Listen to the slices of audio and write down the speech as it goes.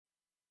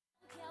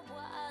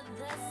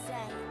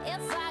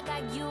If I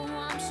got you,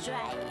 I'm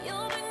straight. You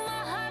bring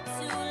my heart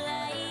to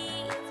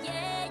life.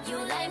 Yeah, you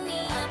light me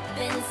up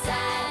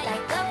inside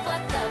like the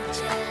 4th of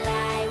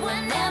July.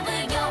 Whenever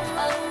you're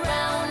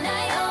around,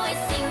 I always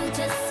seem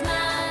to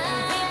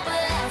smile. People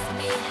ask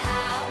me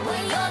how,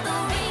 well, you're the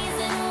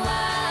reason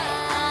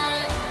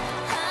why.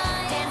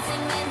 I'm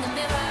dancing in the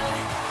mirror,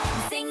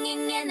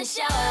 singing in the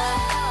shower.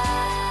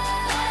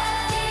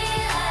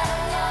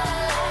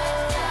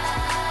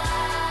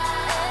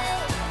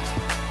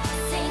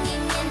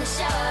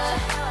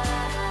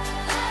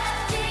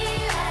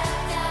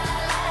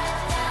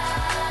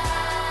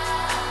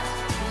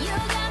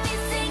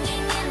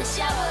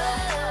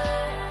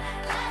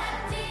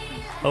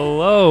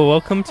 Hello,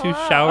 welcome to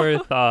Shower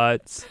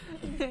Thoughts.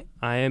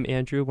 I am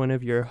Andrew, one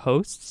of your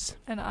hosts.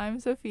 And I'm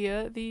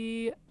Sophia,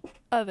 the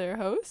other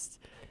host.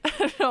 I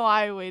don't know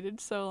why I waited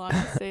so long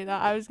to say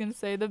that. I was going to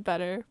say the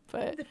better,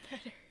 but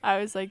I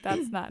was like,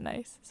 that's not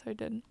nice, so I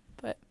didn't.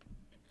 But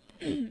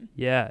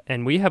Yeah,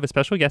 and we have a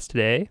special guest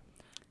today.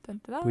 dun,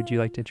 dun, dun. Would you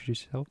like to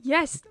introduce yourself?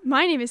 Yes,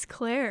 my name is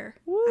Claire.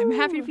 Woo. I'm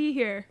happy to be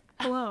here.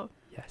 Hello.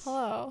 Yes.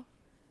 Hello.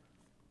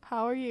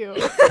 How are you?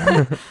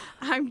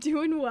 I'm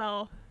doing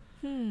well.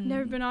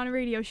 Never been on a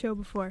radio show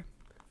before.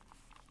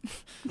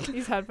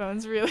 These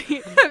headphones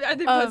really. Are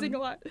they buzzing a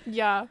lot?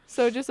 Yeah.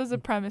 So just as a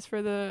premise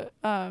for the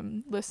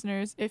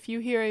listeners, if you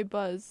hear a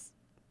buzz,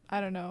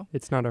 I don't know.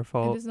 It's not our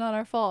fault. It is not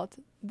our fault.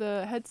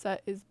 The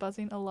headset is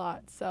buzzing a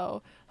lot.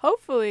 So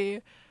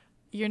hopefully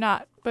you're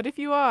not. But if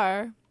you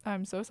are,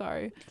 I'm so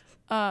sorry.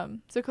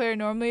 So Claire,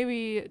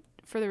 normally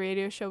for the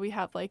radio show, we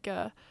have like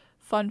a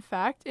fun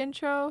fact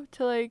intro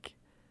to like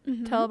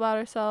tell about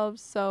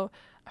ourselves. So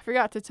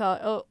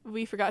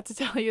we forgot to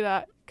tell you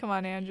that. Come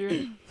on,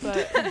 Andrew.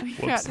 But we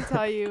forgot to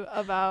tell you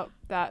about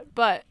that.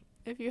 But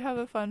if you have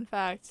a fun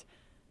fact,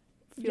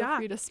 feel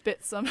free to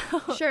spit some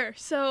out. Sure.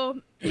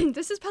 So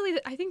this is probably,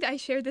 I think I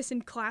shared this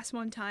in class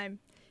one time,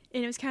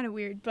 and it was kind of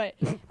weird. But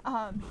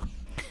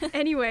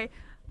anyway,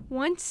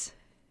 once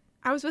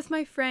I was with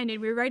my friend, and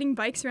we were riding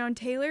bikes around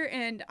Taylor,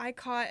 and I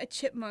caught a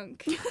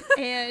chipmunk.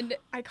 And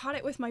I caught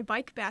it with my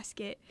bike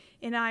basket,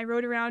 and I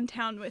rode around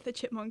town with a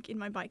chipmunk in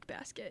my bike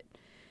basket.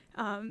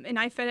 And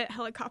I fed it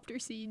helicopter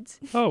seeds.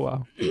 Oh,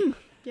 wow.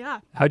 Yeah.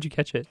 How'd you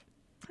catch it?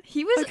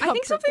 He was, Like I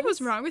think something purpose?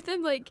 was wrong with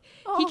him. Like,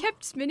 he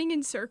kept spinning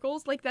in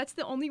circles. Like, that's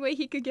the only way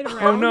he could get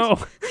around. Oh, no.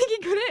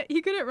 Like,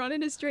 he couldn't run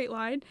in a straight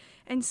line.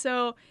 And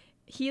so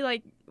he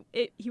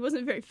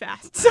wasn't very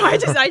fast. So I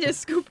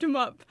just scooped him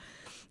up.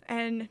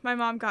 And my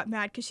mom got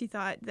mad because she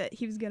thought that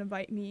he was going to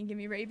bite me and give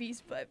me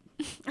rabies. But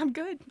I'm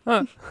good.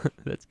 Huh.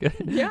 That's good.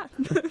 Yeah.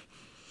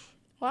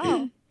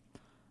 Wow.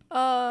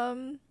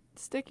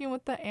 Sticking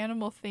with the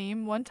animal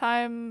theme, one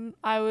time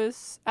I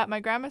was at my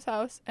grandma's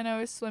house and I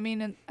was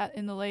swimming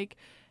in the lake,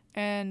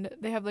 and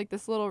they have like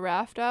this little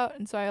raft out,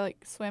 and so I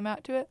like swam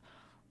out to it,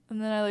 and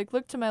then I like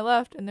looked to my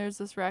left and there's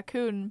this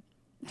raccoon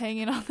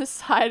hanging on the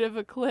side of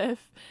a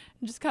cliff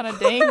and just kind of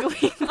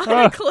dangling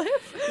On a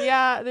cliff?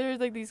 Yeah, there's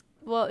like these.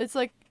 Well, it's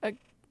like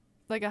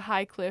a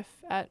high cliff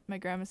at my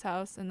grandma's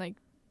house, and like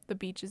the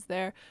beach is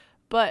there.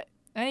 But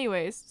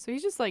anyways, so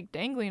he's just like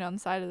dangling on the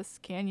side of this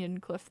canyon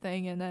cliff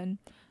thing, and then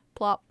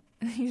plop,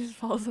 and he just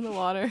falls in the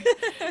water.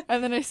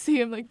 And then I see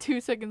him like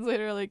 2 seconds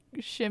later, like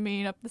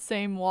shimmying up the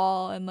same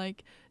wall and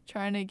like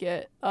trying to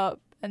get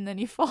up, and then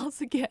he falls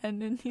again,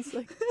 and he's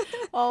like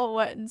all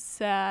wet and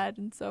sad.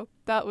 And so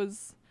that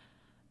was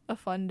a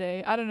fun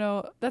day. I don't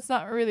know. That's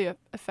not really a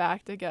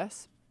fact, I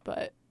guess,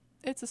 but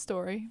it's a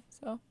story.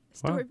 So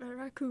Story about a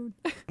raccoon.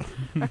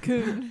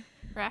 raccoon,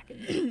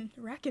 raccoon.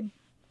 Raccoon.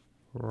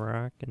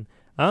 Rockin'.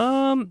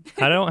 I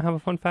don't have a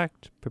fun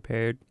fact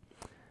prepared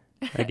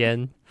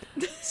again.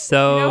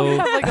 So We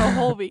have like a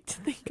whole week to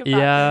think about.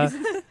 yeah.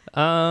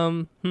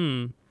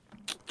 these.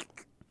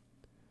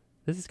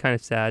 This is kind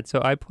of sad. So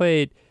I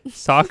played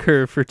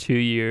soccer for 2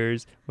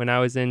 years when I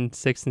was in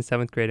 6th and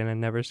 7th grade, and I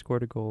never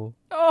scored a goal.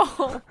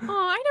 Oh,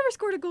 I never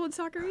scored a goal in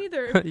soccer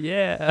either.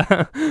 Yeah.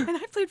 And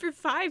I played for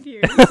 5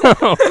 years.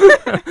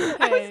 I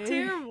hey. was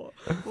terrible.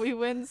 We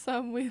win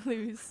some, we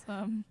lose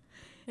some.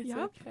 It's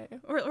Yep. okay.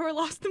 Or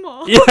lost them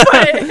all. Yeah.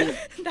 But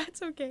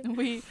that's okay.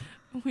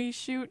 We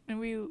shoot and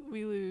we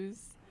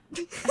lose.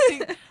 I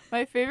think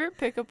my favorite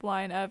pickup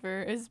line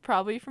ever is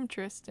probably from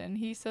Tristan.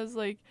 He says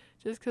like,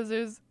 just because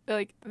there's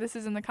like, this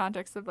is in the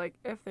context of like,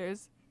 if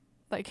there's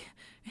like,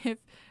 if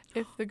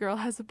the girl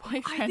has a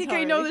boyfriend. I think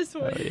I know already. this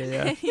one. Oh,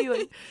 yeah. And he's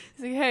like,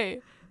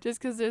 hey, just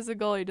because there's a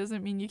goalie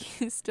doesn't mean you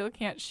still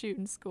can't shoot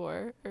and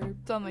score or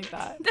something like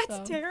that. That's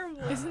So,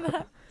 terrible. Isn't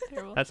that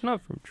terrible? That's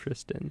not from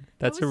Tristan.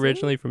 That's was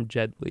originally from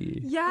Jed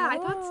Lee. Yeah, I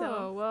thought Oh,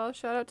 so. well,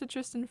 shout out to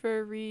Tristan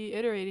for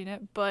reiterating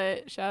it,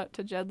 but shout out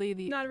to Jedley,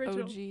 the Not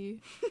original. OG.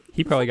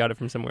 He probably got it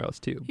from somewhere else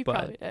too. He but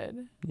probably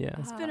did. yeah,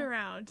 It's been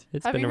around.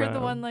 it's Have been you around. heard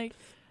the one like,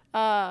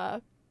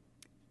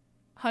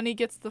 honey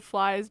gets the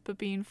flies, but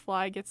being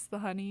fly gets the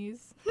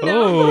honeys?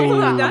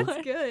 Oh.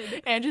 That's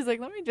good. Andrew's like,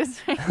 let me just.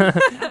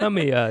 Let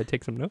me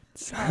take some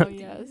notes. Oh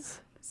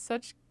yes,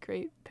 such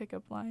great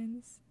pickup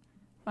lines.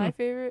 My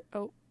favorite.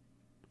 Oh,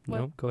 what?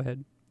 No, go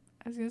ahead.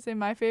 I was gonna say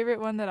my favorite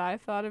one that I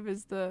thought of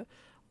is the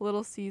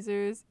Little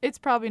Caesars. It's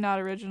probably not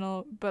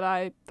original, but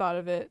I thought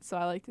of it, so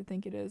I like to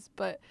think it is.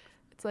 But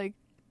it's like,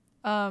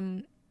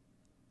 oh,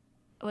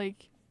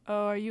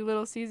 are you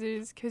Little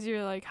Caesars? 'Cause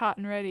you're like hot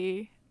and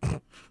ready.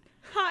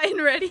 Hot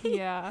and ready.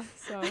 Yeah.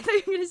 So I thought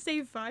you were gonna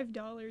say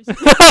 $5.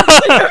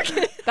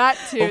 that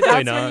too. Hopefully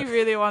That's not. when you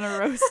really want to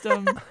roast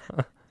them.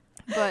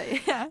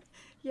 But yeah,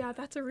 Yeah,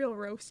 that's a real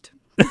roast.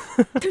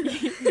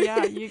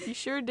 yeah, you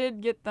sure did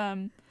get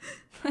them.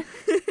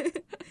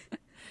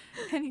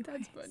 Anyways,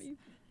 That's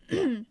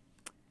funny.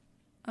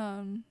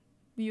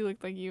 you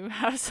look like you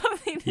have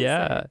something to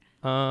Yeah.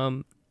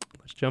 say.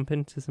 Let's jump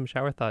into some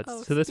shower thoughts.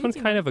 Oh, So this one's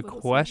speaking kind of of a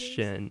Little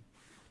question,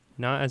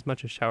 not as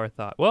much a shower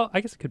thought. Well,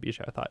 I guess it could be a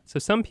shower thought. So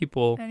some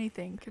people,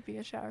 Anything could be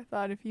a shower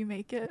thought if you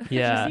make it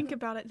yeah. Just think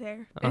about it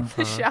there. in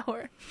the uh-huh.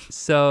 shower.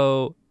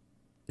 So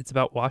it's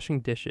about washing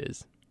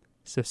dishes.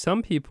 So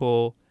some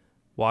people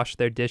wash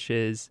their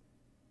dishes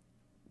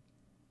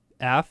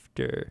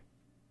after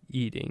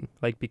eating,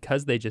 like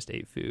because they just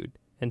ate food.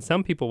 And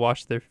some people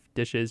wash their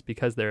dishes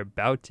because they're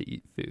about to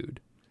eat food.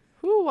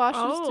 Who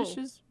washes Oh.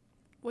 dishes?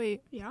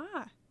 Wait,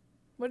 Yeah.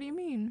 what do you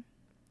mean?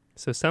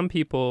 So some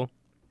people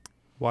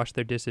wash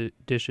their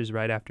dishes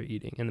right after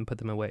eating and then put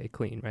them away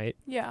clean, right?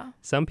 Yeah.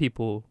 Some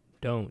people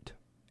don't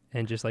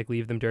and just like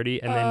leave them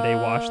dirty and then they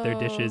wash their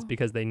dishes Oh.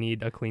 because they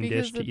need a clean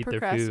Because dish to the eat their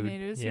food.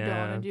 procrastinators who don't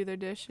want to do their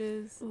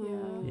dishes.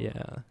 Ooh. Yeah.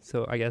 Yeah.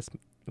 So I guess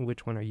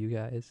which one are you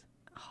guys?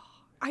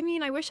 I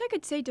mean, I wish I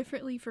could say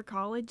differently for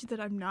college that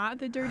I'm not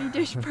the dirty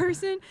dish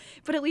person,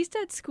 but at least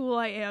at school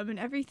I am, and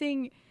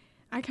everything,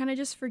 I kind of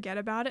just forget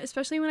about it,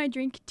 especially when I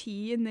drink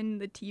tea and then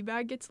the tea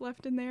bag gets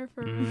left in there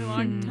for a really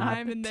long Mhm. time. Not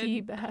And the then,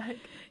 tea bag.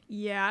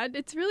 yeah,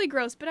 it's really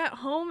gross. But at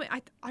home,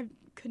 I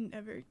couldn't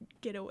ever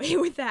get away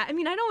with that. I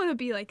mean, I don't want to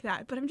be like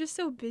that, but I'm just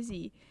so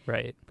busy.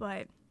 Right.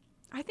 But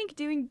I think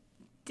doing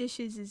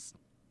dishes is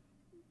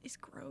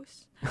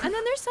gross. And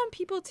then there's some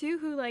people too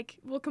who like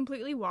will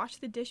completely wash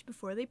the dish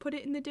before they put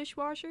it in the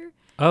dishwasher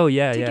Oh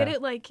yeah, to yeah. get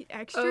it like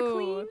extra Oh,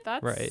 clean.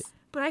 that's Right.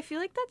 But I feel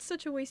like that's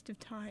such a waste of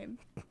time.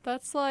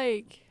 That's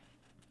like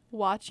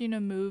watching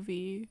a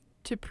movie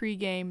to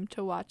pregame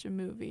to watch a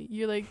movie.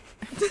 You're like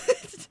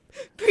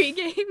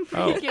Pre-game.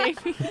 Oh.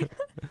 pre-gaming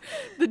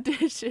the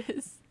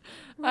dishes.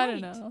 I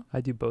don't Right. know.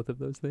 I do both of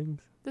those things.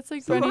 That's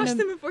like So running wash a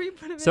them before you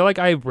put them So in. like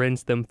I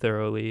rinse them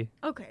thoroughly.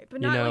 Okay,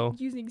 but you not know- like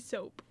using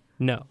soap.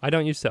 No, I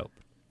don't use soap.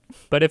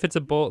 But if it's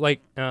a bowl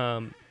like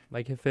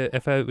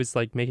if I was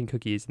like making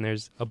cookies and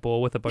there's a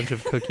bowl with a bunch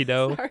of cookie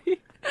dough,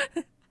 Sorry.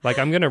 like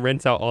I'm going to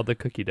rinse out all the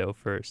cookie dough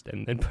first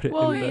and then put it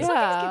Well, in the yeah. Some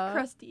things get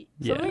crusty.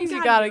 Yeah. Some things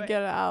you Gotta gotta do it.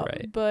 get out.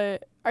 Right.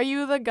 But are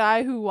you the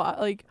guy who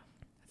like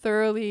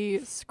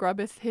thoroughly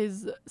scrubbeth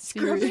his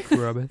cereal,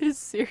 Scrub it. his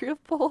cereal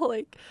bowl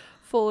like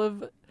full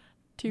of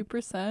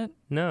 2%?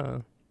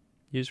 No.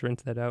 You just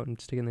rinse that out and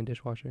stick it in the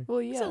dishwasher. Well,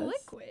 It's yes. a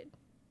liquid.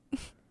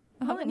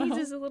 I All it don't needs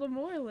know. is a little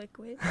more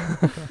liquid.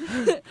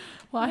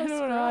 Well, I Let's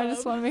don't know. I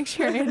just scrub. want to make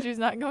sure Andrew's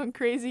not going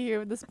crazy here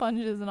with the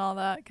sponges and all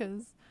that,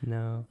 because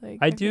No. like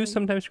I feel do like-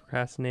 sometimes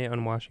procrastinate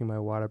on washing my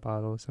water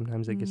bottle.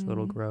 Sometimes it gets a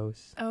little Mm.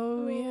 gross.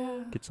 Oh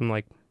yeah. Get some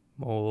like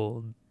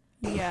mold.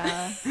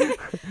 Yeah. I feel like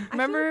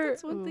Remember-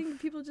 that's one oof. thing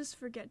people just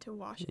forget to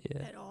wash it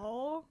Yeah. at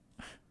all.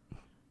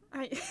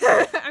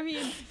 I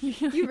mean,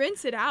 you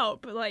rinse it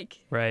out, but like,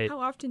 Right. how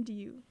often do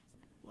you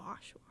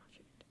wash it?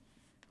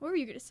 What were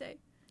you gonna say?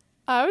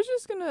 I was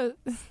just gonna.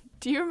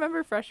 Do you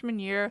remember freshman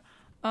year?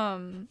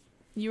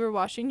 You were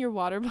washing your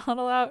water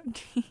bottle out,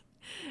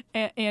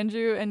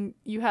 Andrew, and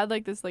you had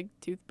like this like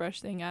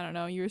toothbrush thing. I don't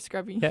know. You were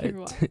scrubbing Yeah, your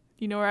water.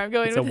 You know where I'm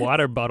going It's a with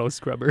water bottle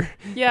scrubber.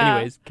 this? Yeah.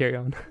 Anyways, carry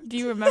on. Do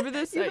you remember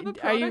this? You have a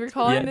Are you product?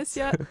 recalling Yes. this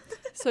yet?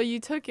 So you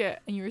took it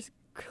and you were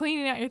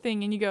cleaning out your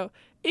thing and you go,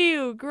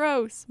 ew,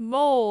 gross,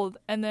 mold.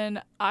 And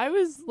then I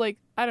was like,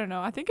 I don't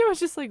know. I think I was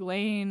just like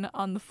laying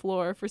on the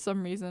floor for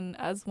some reason,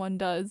 as one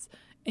does.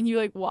 And you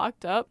like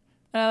walked up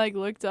and I like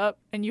looked up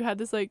and you had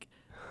this like,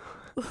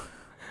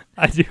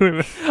 I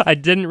do. I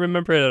didn't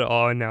remember it at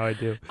all, and now I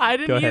do. I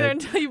didn't Go either ahead.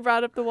 until you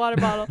brought up the water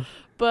bottle,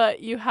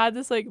 but you had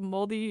this like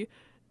moldy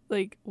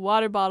like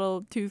water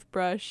bottle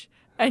toothbrush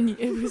and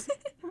it was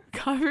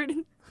covered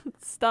in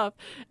stuff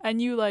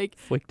and you like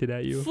Flicked it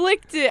at you.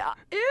 flicked it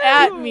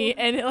at me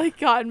and it like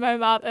got in my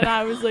mouth and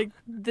I was like,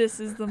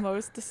 this is the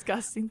most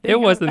disgusting thing It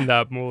I've wasn't ever-"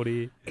 that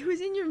moldy. It was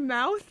in your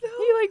mouth though.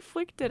 He like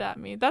flicked it at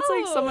me. That's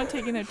like Oh. someone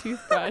taking their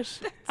toothbrush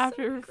That's so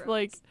after gross.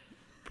 like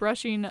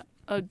brushing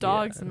a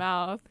dog's Yeah.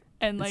 mouth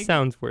and It like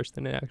sounds worse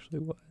than it actually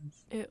was.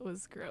 it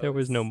was gross. There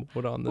was no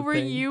mold on the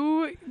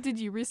thing. Did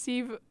you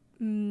receive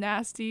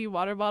nasty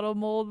water bottle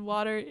mold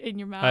water in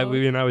your mouth?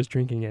 I was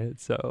drinking it,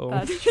 so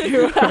That's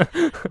true.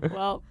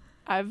 Well,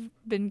 I've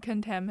been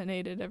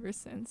contaminated ever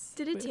since.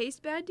 Did it with-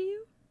 taste bad to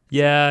you?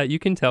 yeah, you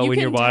can tell You when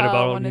your can water tell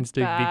bottle when needs it's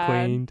to bad. be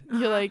cleaned.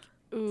 You're like,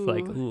 ooh,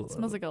 like, it ooh.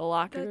 smells like a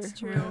locker That's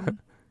true. room.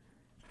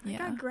 I Yeah.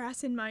 got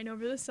grass in mine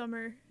over the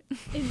summer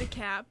in the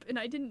cap, and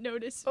I didn't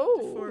notice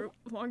Oh. for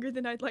longer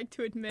than I'd like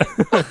to admit.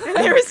 And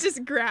there was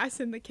just grass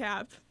in the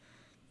cap.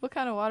 What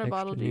kind of water Extra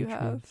bottle do you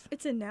have? nutrients.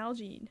 It's a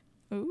Nalgene.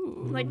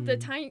 Ooh. Like the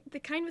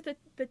kind with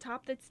the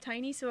top that's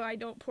tiny, so I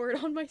don't pour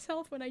it on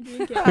myself when I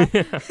drink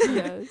it.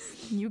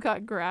 Yes. You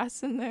got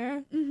grass in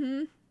there.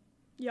 Mm-hmm.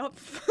 Yup.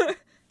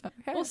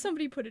 Okay. Well,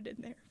 somebody put it in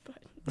there,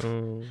 but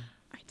Oh.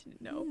 I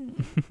didn't know.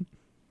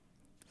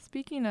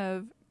 Speaking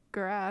of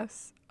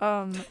grass,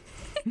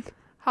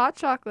 hot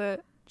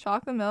chocolate,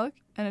 chocolate milk,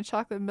 and a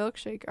chocolate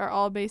milkshake are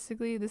all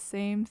basically the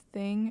same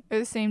thing or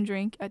the same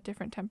drink at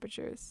different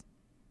temperatures.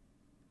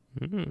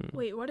 Mm.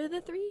 Wait, what are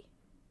the three?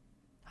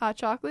 Hot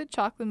chocolate,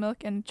 chocolate milk,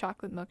 and a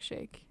chocolate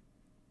milkshake.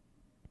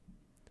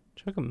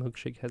 Chocolate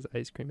milkshake has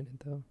ice cream in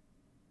it though.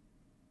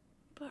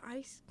 But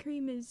ice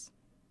cream is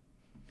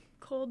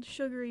cold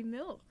sugary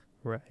milk,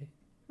 Right.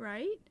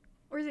 right?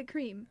 Or is it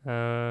cream?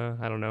 I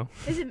don't know.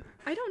 Is it?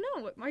 I don't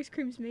know what ice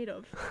cream's made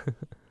of.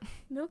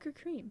 Milk or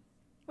cream?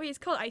 Wait, it's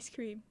called ice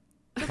cream.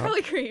 So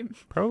probably cream.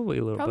 Probably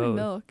a little Probably both.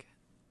 milk.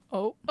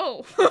 Oh,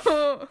 Oh.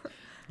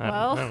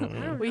 well, I don't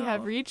know. we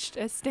have know. reached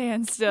a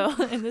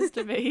standstill in this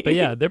debate. But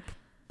yeah, they're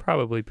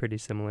probably pretty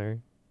similar.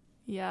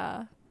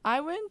 Yeah.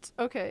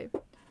 Okay,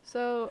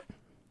 so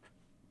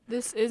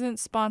this isn't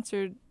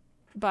sponsored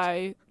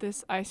by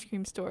this ice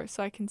cream store,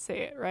 so I can say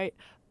it, right?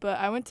 But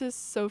I went to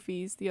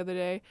Sophie's the other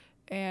day,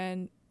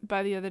 and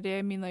by the other day,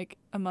 I mean like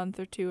a month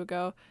or two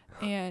ago,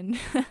 and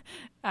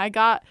I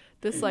got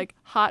this like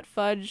hot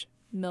fudge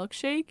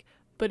milkshake,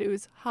 but it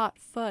was hot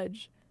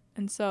fudge,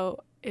 and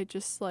so it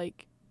just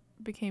like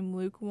became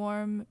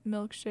lukewarm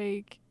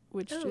milkshake,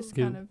 which Oh. just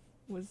Ew. kind of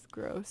was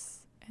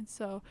gross, and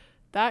so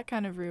that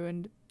kind of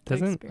ruined the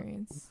Doesn't-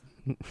 experience.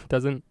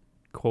 Doesn't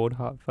cold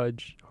hot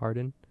fudge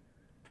harden?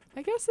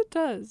 I guess it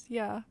does,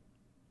 yeah.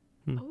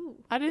 Oh.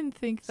 I didn't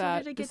think So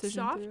that did it get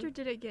decision soft through. or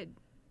did it get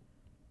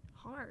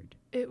hard?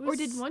 It was,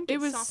 did one it get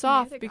was soft and the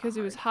soft other got because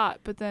it was hard? hot,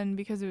 but then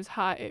because it was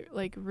hot, it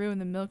like ruined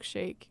the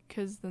milkshake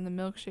because then the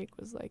milkshake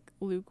was like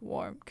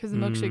lukewarm because the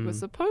milkshake was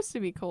Mm. supposed to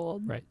be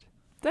cold. Right.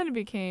 Then it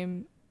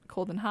became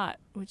cold and hot,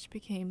 which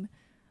became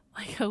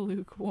like a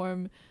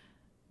lukewarm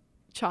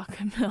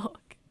chocolate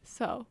milk.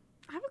 So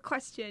I have a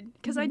question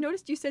because I Mhm.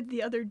 noticed you said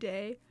the other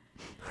day.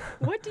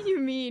 What do you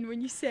mean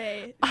when you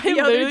say the I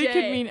other literally day?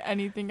 could mean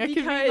anything. I could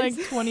mean like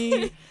Because-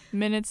 20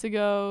 minutes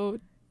ago,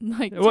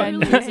 like What? 10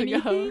 Literally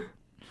years ago. anything?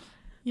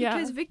 Yeah.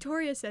 Because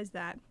Victoria says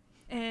that.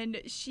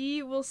 And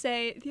she will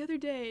say the other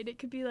day, and it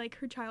could be like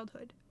her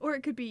childhood, or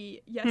it could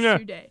be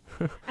yesterday.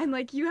 And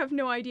like you have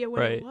no idea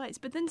when Right. it was.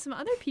 But then some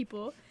other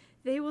people,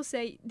 they will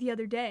say the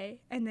other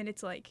day, and then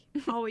it's like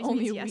always Only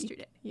means a week.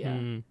 yesterday. Yeah.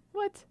 Mm.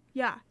 What?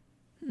 Yeah.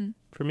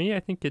 For me, I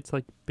think it's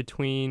like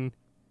between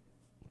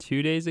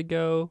 2 days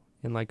ago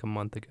and like a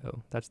month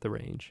ago. That's the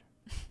range.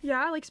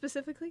 Yeah, like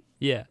specifically.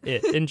 Yeah,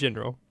 in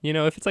general. You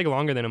know, if it's like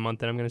longer than a month,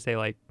 then I'm going to say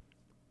like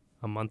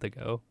a month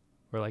ago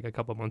or like a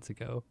couple months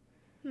ago.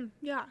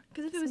 Yeah,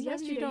 because if it was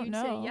Sometimes you yesterday, don't you'd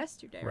know. say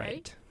yesterday, right?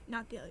 Right.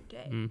 Not the other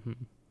day. Mm-hmm.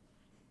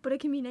 But it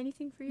can mean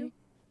anything for you.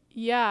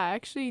 Yeah, I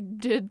actually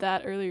did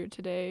that earlier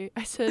today.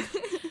 I said,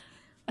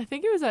 I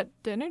think it was at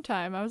dinner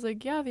time. I was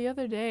like, yeah, the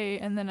other day.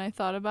 And then I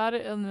thought about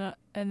it, and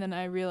then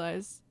I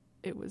realized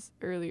it was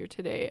earlier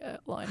today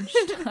at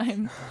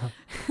lunchtime.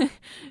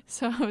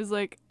 So I was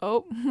like,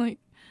 oh, like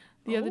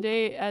the other Oh.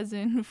 day, as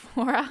in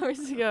 4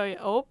 hours ago. Yeah,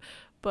 oh,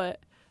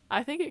 but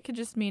I think it could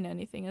just mean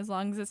anything as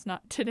long as it's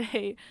not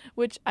today,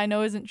 which I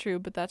know isn't true,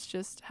 but that's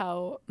just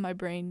how my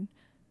brain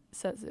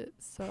says it.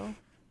 So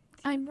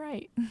I'm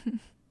right.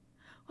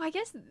 Well, I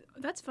guess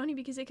that's funny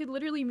because it could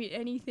literally mean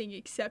anything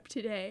except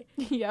today.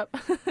 Yep.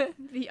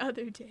 The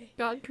other day.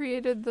 God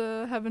created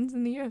the heavens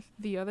and the earth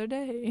the other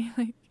day.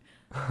 Like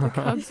the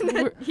Cubs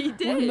won He the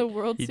did.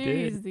 World He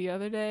Series did. the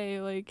other day.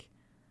 Like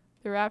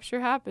the rapture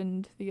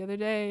happened the other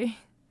day.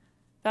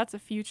 That's a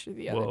future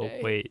the other Whoa, day.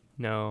 wait,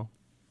 no.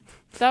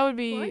 That would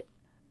be What?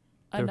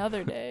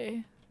 another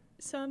day.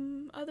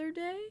 Some other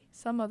day?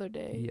 Some other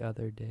day. The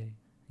other day.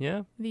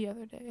 Yeah, The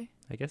other day.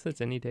 I guess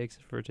that's any day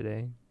except for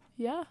today.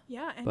 Yeah.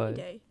 Yeah, any But-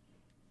 day.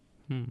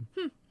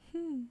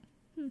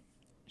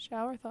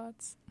 Shower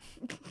thoughts.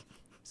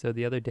 So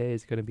the other day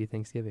is going to be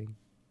Thanksgiving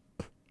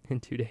in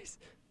 2 days.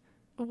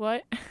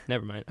 What?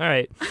 Never mind. All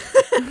right.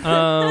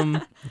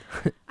 I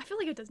feel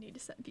like it does need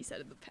to be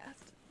said in the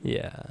past.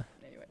 Yeah.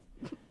 Anyway.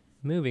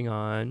 Moving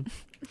on.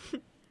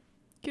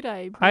 Good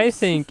eye. I Bruce.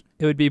 think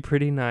it would be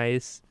pretty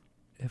nice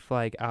if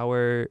like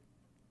our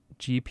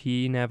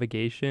GP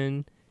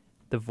navigation,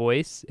 the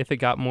voice, if it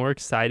got more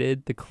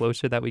excited the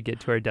closer that we get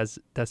to our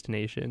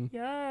destination.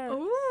 Yeah.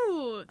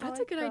 Oh, that's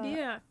a like good that.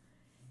 idea.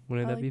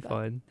 Wouldn't I that be like that.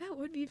 fun? That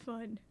would be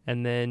fun.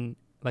 And then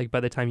like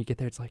by the time you get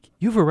there, it's like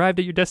you've arrived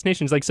at your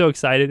destination. It's like so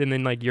excited, and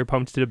then like you're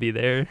pumped to be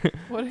there.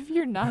 What if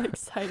you're not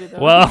excited?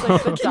 Though? Well- It's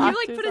like the Can you like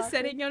doctor's put a office.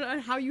 setting on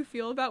how you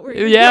feel about where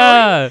you're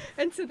Yeah, going?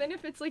 And so then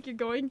if it's like you're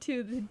going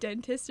to the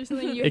dentist or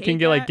something, you it can hate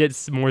get like that.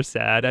 get more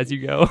sad as you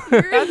go.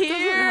 You're That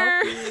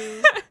here. doesn't help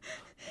you.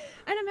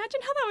 And imagine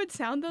how that would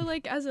sound though,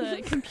 like as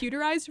a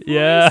computerized voice.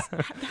 Yeah.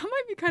 That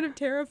might be kind of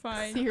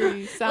terrifying.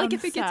 Siri sounds Like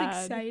if it gets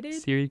sad. excited.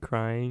 Siri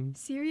crying.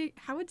 Siri,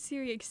 how would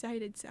Siri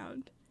excited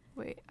sound?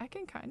 Wait, I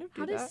can kind of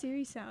do How that. does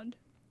Siri sound?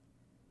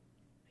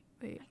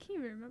 Wait, I can't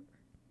even remember.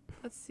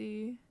 let's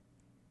see.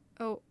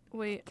 Oh,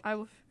 wait. I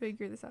will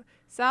figure this out.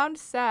 Sound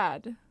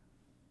sad.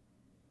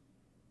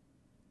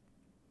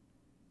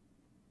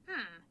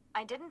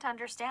 I didn't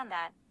understand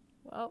that.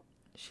 Well,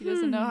 she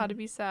doesn't know how to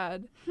be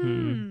sad.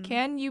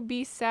 Can you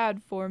be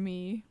sad for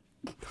me?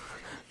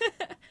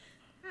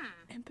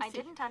 I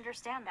didn't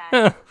understand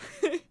that.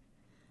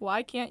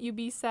 Why can't you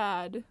be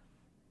sad?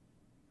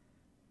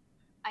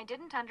 I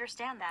didn't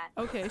understand that.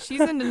 Okay,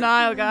 she's in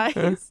denial,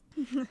 guys.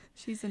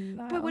 She's in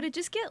denial. But would it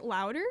just get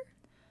louder?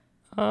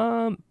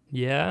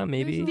 Yeah,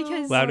 maybe.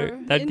 Because Louder.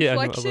 more That'd get a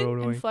inflection- little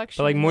annoying.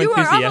 inflection. But like more You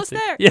are almost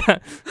enthusiastic.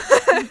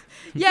 there.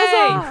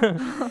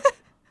 Yeah. Yay!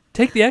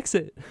 Take the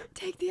exit.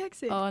 Take the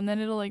exit. Oh, and then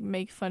it'll like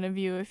make fun of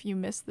you if you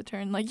miss the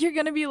turn. Like, you're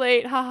gonna be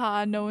late.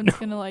 Haha, no one's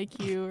gonna like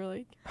you. Or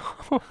like,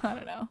 I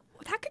don't know.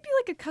 That could be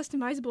like a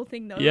customizable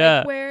thing though. Yeah.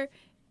 Like where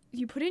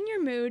you put in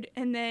your mood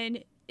and then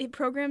it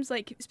programs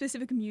like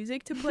specific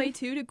music to play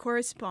too to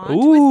correspond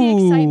with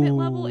the excitement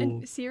level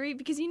in Ooh. Siri,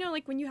 because you know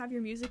like when you have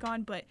your music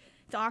on but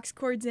the aux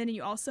chord's in and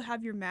you also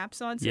have your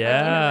maps on, so Yeah.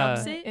 it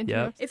interrupts it.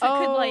 Interrupts. If it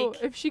could,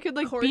 like, if she could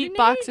like coordinate?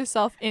 beatbox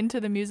herself into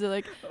the music,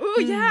 like,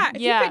 Oh yeah,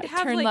 if yeah, you could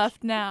have turn like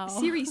left now.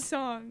 Siri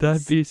songs.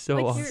 That'd be so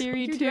like awesome. your,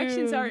 Siri your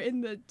directions tune. are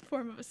in the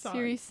form of a song.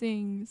 Siri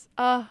sings.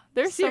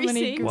 There's Siri so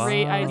many sings?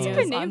 great Wow. That's a ideas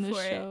good name on this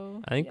for it.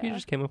 show. I think we Yeah.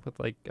 just came up with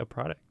like a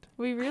product.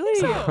 We really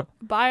so.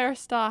 buy our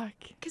stock.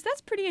 Because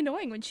that's pretty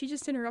annoying when she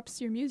just interrupts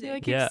your music. You're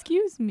like, Yeah.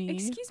 excuse me.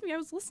 Excuse me, I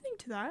was listening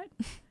to that.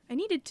 I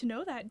needed to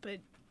know that, but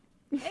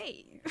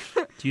hey.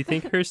 Do you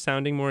think her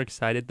sounding more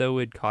excited though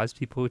would cause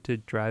people to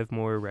drive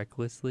more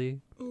recklessly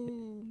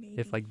Ooh, maybe.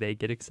 if like they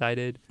get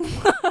excited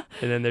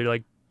and then they're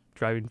like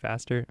driving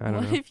faster? I don't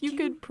What know. if you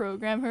could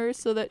program her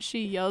so that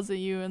she yells at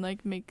you and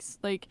like makes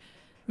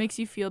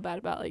you feel bad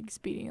about like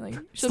speeding? Like,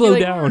 she'll Slow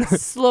be, like, down.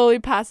 slowly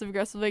passive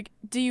aggressive. Like,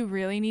 do you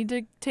really need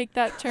to take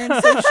that turn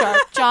so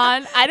sharp,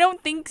 John? I don't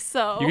think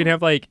so. You can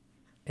have like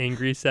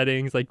angry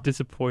settings, like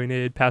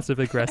disappointed, passive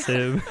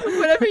aggressive.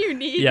 Whatever you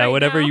need. Yeah, right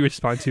whatever now. you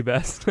respond to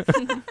best.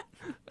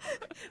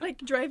 Like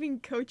driving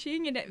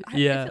coaching, and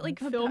Yeah. if it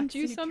like A filmed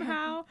you backseat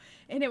somehow,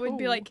 and it would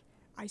be Ooh. like,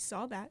 I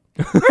saw that.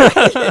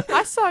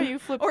 I saw you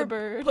flip Or the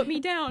bird. Put me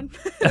down.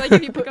 Like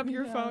if you pick up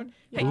your Yeah. phone.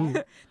 Hey, Ooh.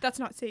 that's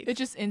not safe. It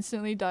just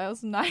instantly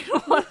dials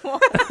 911.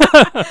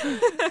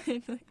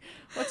 Like,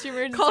 what's your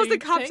emergency? Calls the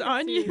cops Take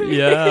on it you. to me.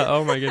 Yeah.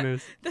 Oh my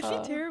goodness. That'd be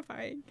Uh,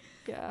 terrifying.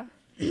 Yeah.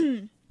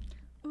 Ooh,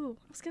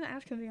 I was gonna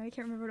ask something. I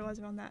can't remember what it was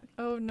around that.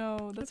 Oh no,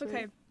 That's that's okay.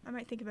 weird. I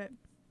might think of it.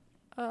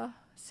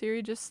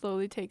 Siri just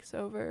slowly takes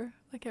over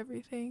like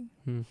everything.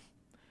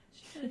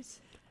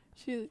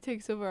 She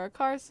takes over our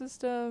car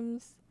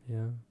systems.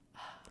 Yeah.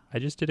 I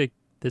just did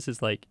this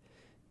is like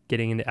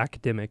getting into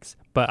academics,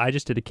 but I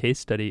just did a case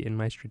study in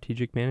my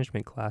strategic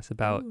management class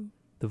about Ooh.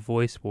 the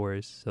voice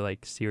wars. So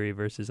like Siri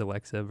versus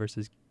Alexa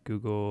versus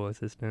Google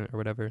Assistant or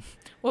whatever.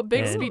 Well,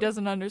 Bixby And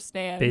doesn't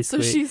understand, so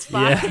basically- she's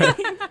fine. yeah.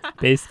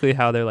 Basically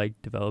how they're like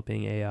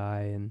developing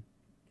AI, and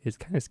it's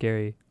kind of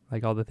scary.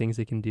 Like all the things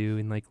they can do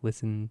and like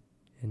listen,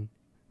 and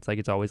it's like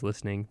it's always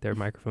listening. There are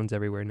microphones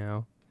everywhere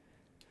now.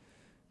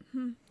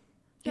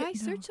 Yeah, It I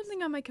searched knows.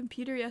 something on my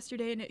computer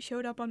yesterday, and it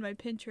showed up on my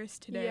Pinterest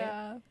today.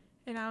 Yeah,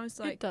 And I was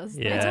it like, does.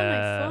 Yeah. it's on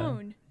my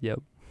phone. Yep.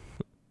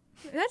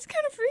 That's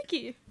kind of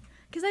freaky.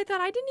 Because I thought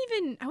I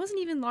wasn't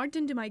even logged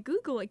into my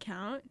Google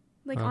account,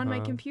 like on my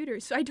Uh-huh. computer.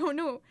 So I don't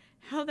know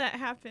how that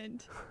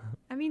happened.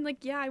 I mean,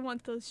 like, yeah, I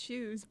want those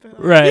shoes, but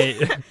like,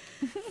 Right.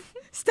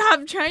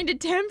 stop trying to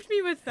tempt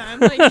me with them.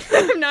 Like,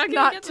 I'm not gonna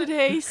Not get them.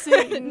 today,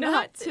 Satan. Not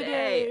Not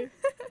today. today.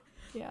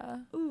 Yeah.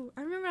 Ooh,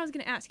 I remember I was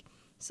gonna ask.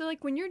 So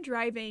like when you're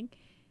driving,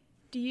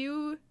 do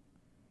you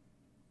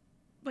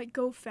like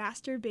go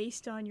faster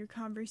based on your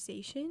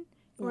conversation,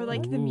 or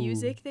like the Ooh.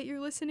 music that you're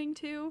listening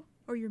to,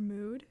 or your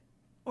mood,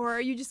 or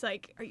are you just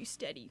like, are you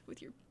steady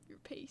with your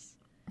pace?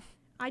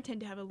 I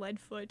tend to have a lead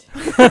foot.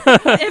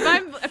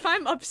 if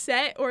I'm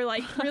upset or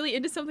like really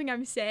into something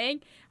I'm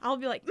saying, I'll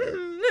be like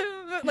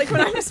like when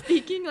I'm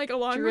speaking, like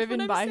along Driven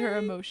with what by I'm her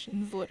saying.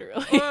 emotions,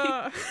 literally.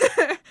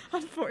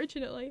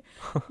 Unfortunately.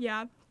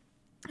 Yeah.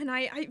 And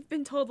I've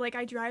been told like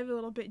I drive a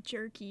little bit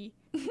jerky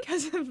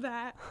because of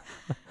that.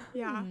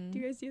 Yeah. Do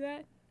you guys do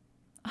that?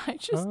 I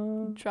just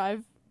Uh,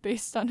 drive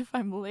based on if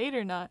I'm late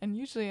or not, and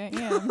usually I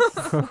am.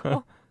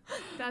 So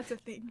That's a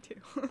thing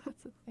too.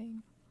 that's the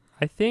thing.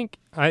 I think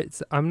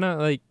I'm not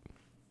like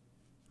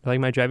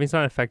my driving's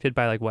not affected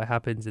by like what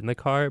happens in the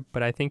car,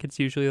 but I think it's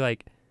usually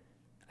like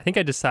I think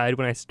I decide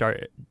when I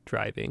start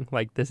driving,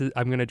 like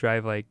I'm gonna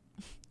drive like,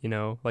 you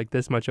know, like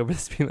this much over the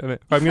speed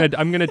limit, or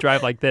I'm gonna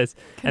drive like this,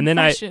 and then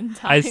Confession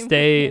I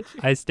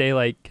time. stay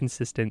like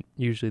consistent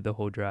usually the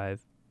whole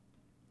drive.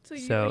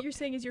 So what you're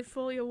saying is you're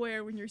fully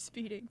aware when you're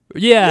speeding.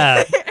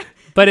 Yeah,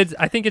 but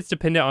I think it's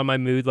dependent on my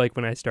mood, like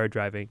when I start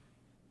driving.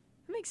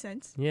 That makes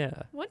sense.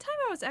 Yeah. One time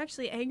I was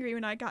actually angry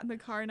when I got in the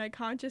car and I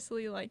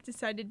consciously like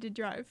decided to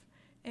drive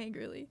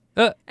angrily.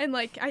 And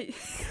like I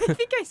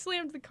think I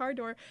slammed the car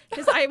door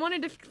because I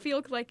wanted to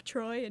feel like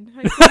Troy and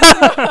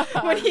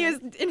when he was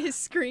in his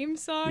Scream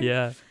song.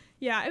 Yeah.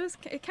 Yeah,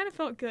 it kind of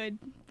felt good,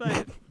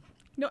 but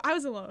no, I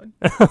was alone.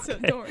 So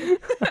don't worry.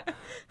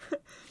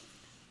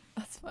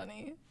 That's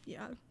funny.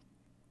 Yeah.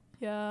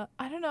 Yeah,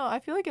 I don't know. I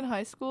feel like in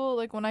high school,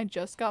 like when I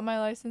just got my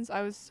license,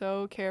 I was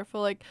so careful.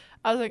 Like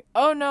I was like,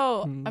 "Oh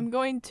no, I'm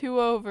going 2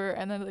 over,"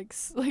 and then like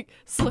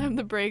slam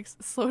the brakes,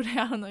 slow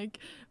down. Like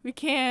we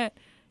can't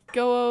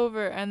go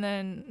over. And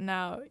then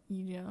now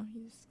you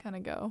just kind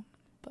of go.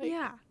 Like,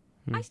 Yeah.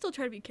 I still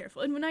try to be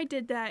careful. And when I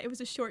did that, it was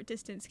a short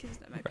distance because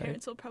my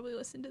parents will probably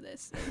listen to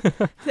this.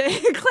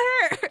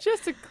 Claire!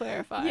 just to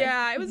clarify.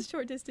 Yeah, it was a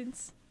short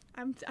distance.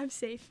 I'm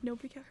safe.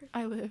 Nobody got hurt.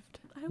 I lived.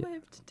 I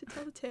lived to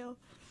tell the tale.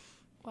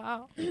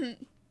 Wow.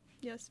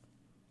 Yes.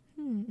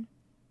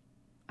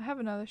 I have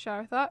another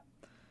shower thought.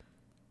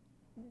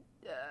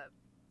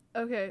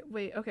 Okay,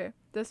 wait, okay.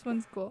 This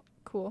one's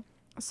cool.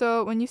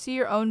 So, when you see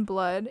your own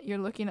blood, you're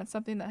looking at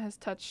something that has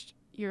touched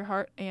your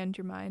heart and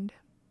your mind.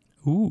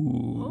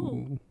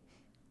 Ooh.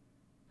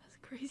 That's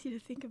crazy to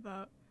think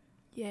about.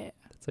 Yeah.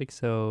 That's like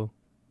so.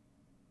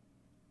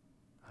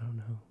 I don't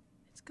know.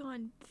 It's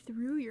gone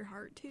through your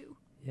heart, too.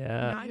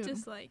 Yeah. Not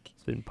just like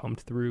It's been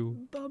pumped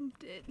through.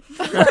 bumped it.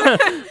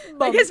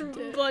 I guess Bumped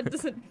it. blood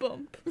doesn't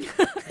bump.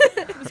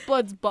 This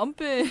blood's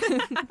bumping.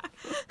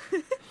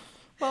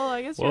 Well,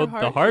 I guess Well, your the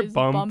heart, heart is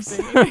bumps.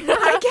 bumping.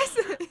 I guess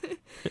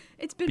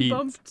it's been Beats.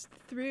 bumped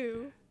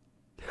through.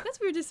 That's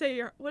weird to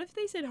say. What if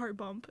they said heart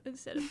bump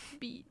instead of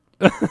beat?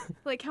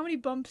 Like how many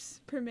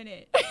bumps per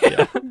minute?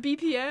 Yeah.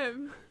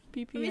 BPM.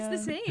 BPM. I mean, it's the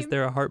same. Is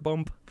there a heart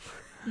bump?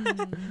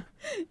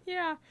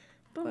 Yeah.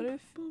 Bump, What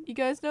if bump. you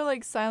guys know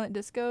like silent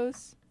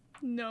discos?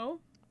 No.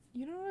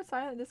 You don't know what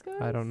silent disco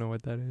is? I don't know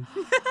what that is.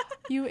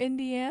 You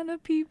Indiana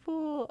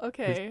people.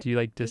 Okay. Do you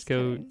like just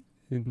disco kidding.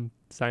 in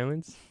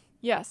silence?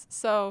 Yes.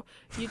 So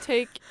you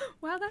take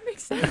Wow, that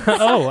makes sense.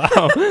 Oh,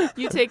 wow.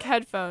 you take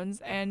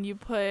headphones and you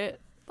put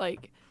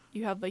like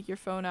you have like your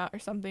phone out or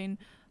something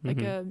like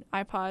Mhm. an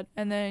iPod,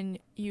 and then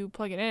you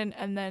plug it in,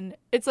 and then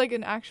it's like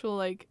an actual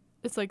like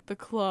it's like the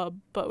club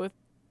but with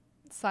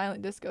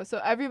silent disco. So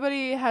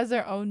everybody has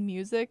their own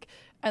music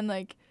and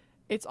like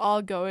it's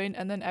all going,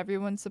 and then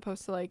everyone's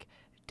supposed to like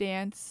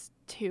dance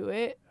to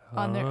it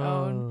on their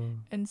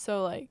own. And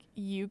so like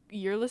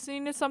you're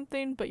listening to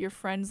something, but your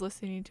friend's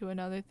listening to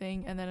another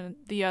thing, and then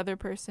the other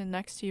person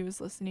next to you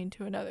is listening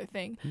to another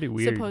thing. It'd be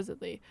weird.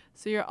 Supposedly.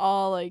 So you're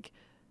all like,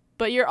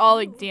 but you're all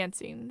like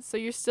dancing. So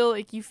you're still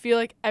like, you feel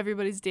like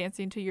everybody's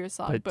dancing to your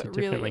song, But to but different,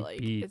 really like, like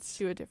beats. it's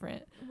to a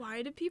different.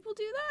 Why do people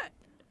do that?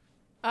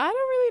 I don't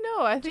really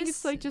know. I think it's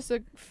Just- like just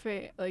a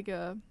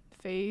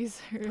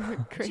phase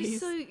or craze. Just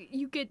so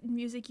you get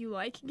music you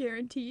like,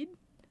 guaranteed.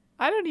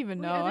 I don't even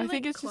Wait, know. are there, I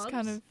think like, it's just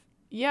kind clubs? of,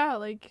 yeah,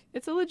 like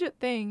it's a legit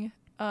thing.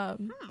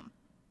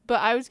 But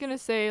I was gonna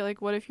say,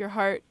 like, what if your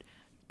heart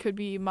could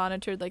be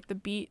monitored, like the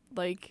beat,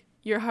 like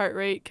your heart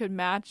rate could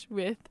match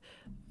with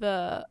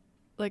the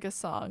like a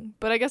song.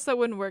 But I guess that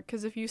wouldn't work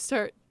because if you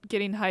start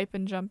getting hype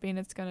and jumping,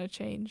 it's gonna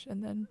change,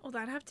 and then Well,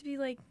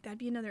 that'd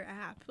be another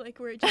app, like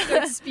where it just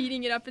starts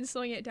speeding it up and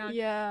slowing it down.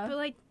 yeah. But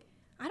like,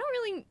 I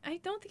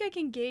don't think I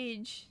can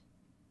gauge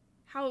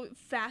how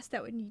fast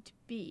that would need to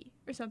be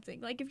or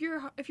something. Like if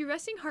your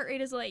resting heart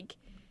rate is like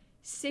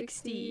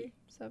 60,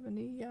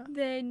 70, yeah.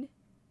 then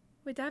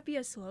would that be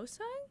a slow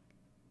song?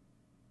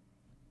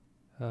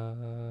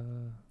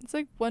 It's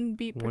like 1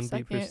 beat per 1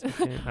 beat per second.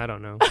 second. I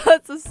don't know.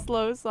 That's a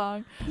slow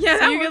song. Yeah,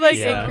 So you could like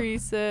Yeah.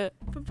 increase it,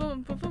 boom,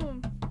 boom,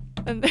 boom.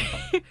 and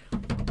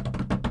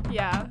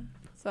yeah.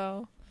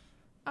 So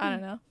I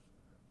don't know.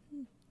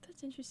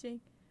 That's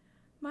interesting.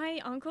 My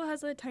uncle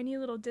has a tiny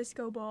little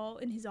disco ball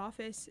in his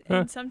office, Huh.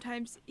 and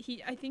sometimes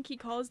I think he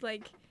calls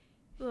like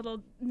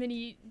little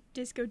mini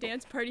disco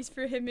dance parties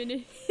for him and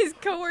his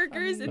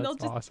coworkers, and they'll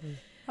That's just awesome.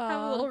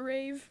 have a little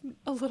rave,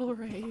 A little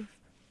rave.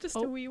 just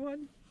Oh. a wee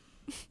one,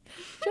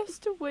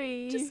 Just a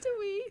wee. just a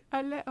wee.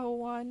 a little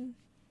one.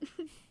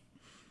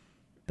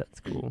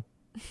 That's cool.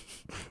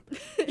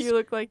 You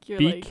look like you're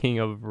Speaking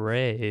of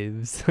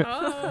raves.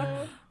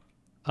 Oh,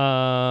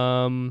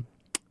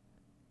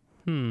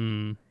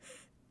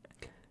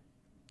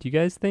 Do you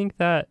guys think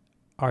that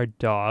our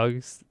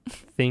dogs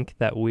think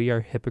that we are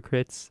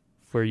hypocrites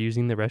for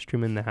using the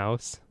restroom in the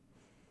house?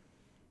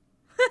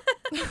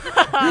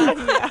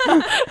 yeah.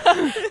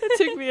 It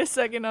took me a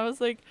second. I was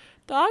like,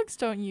 dogs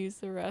don't use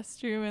the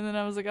restroom, and then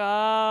I was like,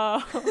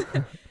 oh.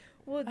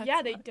 well, That's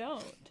yeah, they not-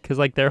 don't. Because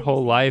like their They whole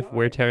use the life,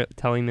 we're yard.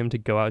 telling them to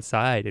go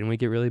outside, and we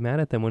get really mad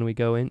at them when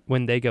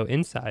they go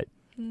inside.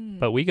 Hmm.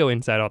 But we go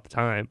inside all the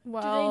time.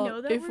 Well,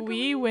 know that if we're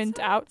we going went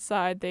inside?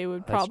 outside, they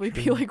would That's probably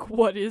be true. like,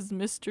 "What is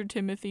Mr.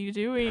 Timothy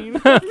doing in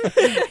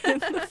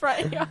the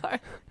front yard?"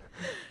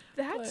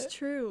 That's But-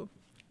 true.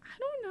 I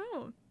don't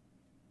know.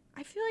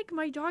 I feel like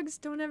my dogs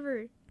don't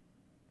ever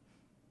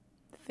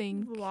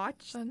Think.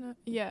 watch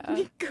Yeah.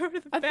 me go to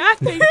the I think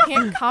bathroom. they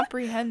can't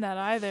comprehend that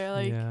either.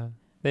 Like, yeah,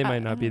 they I- might I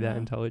not be don't that know.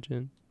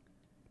 intelligent,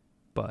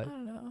 I but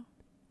don't know.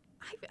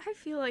 I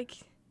feel like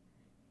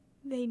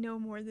they know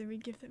more than we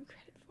give them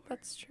credit for.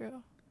 That's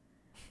true.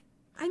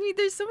 I mean,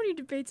 there's so many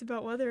debates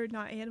about whether or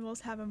not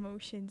animals have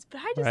emotions, but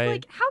I just Right.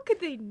 like, how could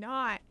they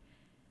not?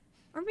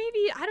 Or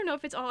maybe, I don't know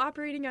if it's all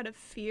operating out of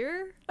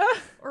fear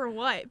or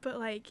what, but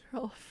like,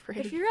 They're all afraid.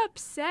 if you're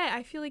upset,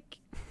 I feel like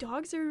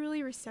dogs are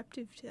really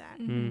receptive to that.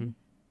 Mhm.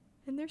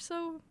 And they're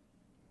so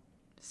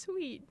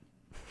Sweet.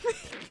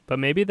 But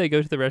maybe they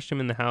go to the restroom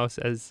in the house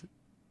as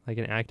like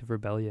an act of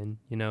rebellion.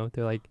 You know,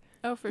 they're like,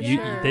 Oh, for you,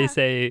 sure. they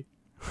say,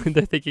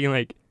 they're thinking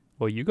like,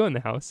 well, you go in the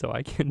house, so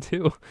I can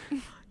too.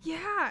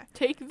 Yeah.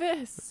 Take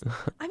this.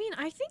 I mean,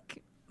 I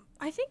think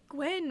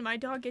Gwen, my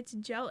dog, gets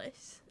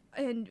jealous,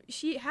 and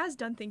she has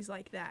done things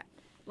like that.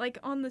 Like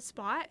on the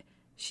spot,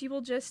 she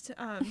will just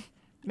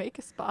Make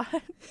a spot.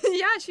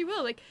 yeah, she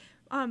will. Like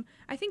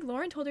I think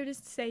Lauren told her to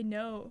say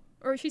no,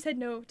 or she said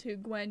no to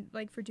Gwen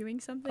like for doing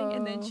something,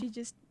 and then Oh. she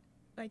just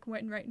like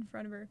went right in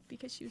front of her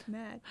because she was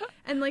mad.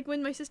 And like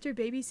when my sister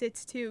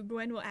babysits too,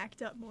 Gwen will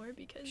act up more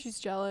because She's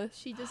jealous.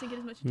 she doesn't get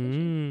as much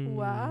attention.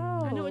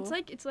 Wow. I know it's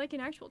like an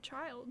actual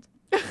child.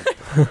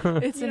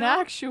 It's You an know?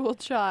 actual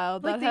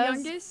child Like that the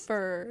has youngest?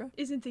 fur.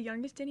 Isn't the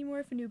youngest anymore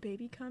if a new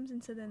baby comes,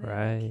 and so then they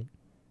Right.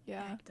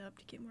 Yeah. act up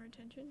to get more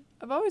attention.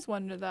 I've always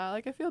wondered that.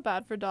 Like, I feel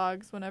bad for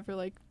dogs whenever,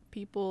 like,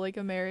 people, like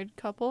a married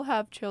couple,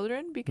 have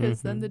children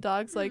because then Mhm. the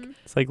dog's like, Mhm.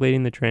 It's like Lady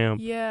and the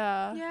Tramp.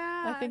 yeah.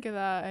 Yeah. I think of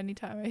that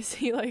anytime I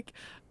see, like,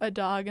 a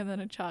dog and then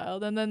a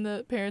child. And then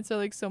the parents are,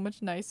 like, so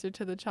much nicer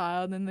to the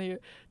child. And they're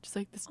just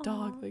like, this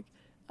dog, Aw. like,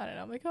 I don't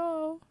know. I'm like,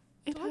 oh.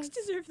 It Dogs has-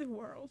 deserve the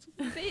world.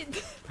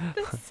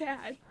 That's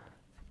sad.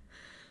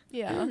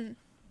 Yeah.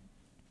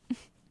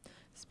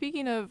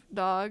 Speaking of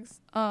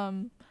dogs,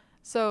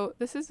 so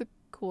this is a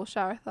cool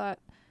shower thought.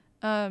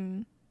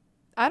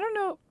 I don't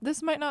know,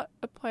 this might not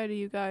apply to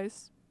you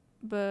guys,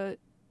 but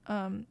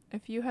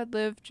if you had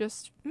lived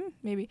just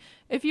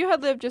if you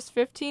had lived just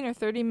 15 or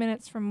 30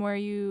 minutes from where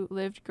you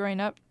lived growing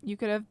up, you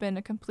could have been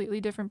a completely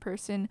different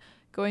person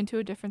going to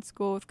a different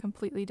school with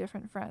completely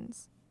different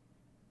friends.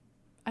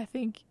 I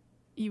think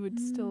you would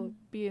still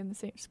be in the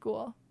same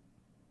school,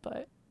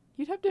 but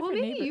you'd have Well,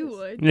 different maybe neighbors. you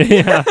would.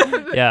 Yeah.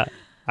 Yeah.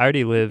 I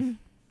already live,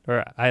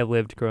 or I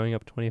lived growing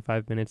up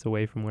 25 minutes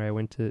away from where I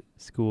went to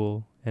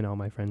school, and all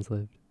my friends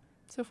lived.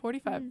 So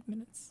 45 Mm.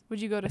 minutes.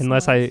 Would you go to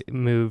Unless somewhere I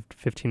moved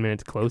 15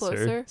 minutes closer,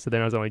 Closer? so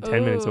then I was only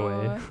 10 minutes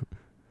away. Ooh,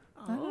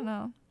 I don't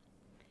know.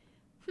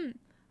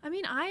 I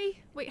mean,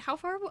 wait, how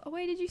far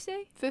away did you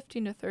say?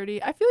 15 to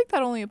 30. I feel like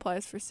that only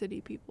applies for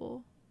city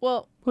people.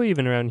 Well, Well,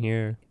 even around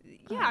here.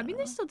 Yeah, I mean,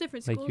 there's still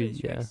different Like school you-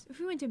 districts. If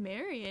we went to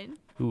Marion,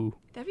 Ooh.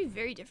 that'd be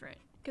very different.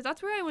 Because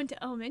that's where I went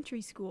to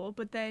elementary school,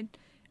 but then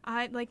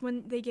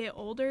when they get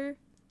older,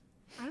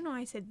 I don't know why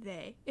I said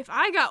they. If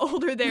I got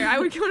older there, I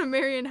would go to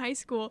Marion High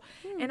School.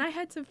 And I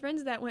had some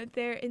friends that went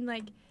there, and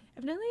like,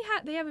 evidently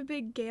they have a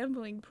big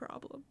gambling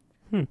problem,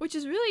 which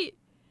is really,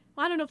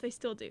 well, I don't know if they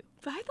still do,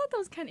 but I thought that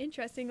was kind of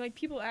interesting. Like,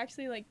 people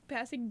actually like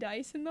passing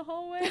dice in the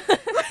hallway.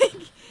 Like,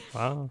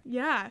 Wow.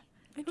 yeah, it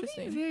would be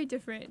interesting. very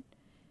different.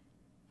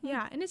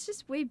 Yeah, and it's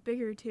just way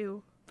bigger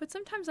too. But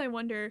sometimes I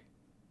wonder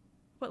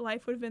what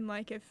life would have been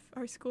like if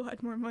our school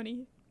had more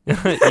money.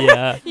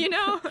 Yeah. You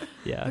know?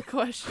 Yeah. The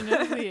question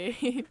of the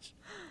age.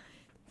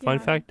 Fun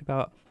Yeah. fact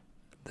about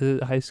the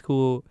high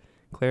school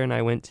Claire and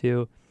I went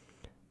to,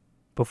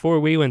 before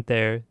we went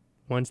there,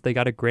 once they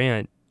got a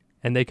grant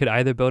and they could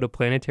either build a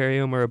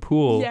planetarium or a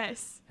pool.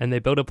 Yes. And they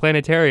built a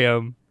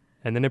planetarium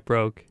and then it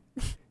broke.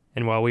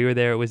 And while we were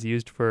there, it was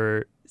used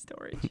for,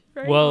 Storage.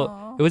 Right? well,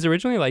 Aw. it was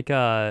originally like,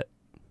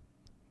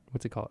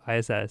 what's it called?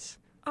 ISS.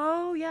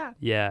 Oh yeah.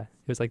 Yeah.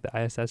 It was like the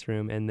ISS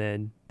room. And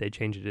then they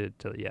changed it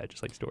to,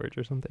 just like storage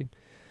or something,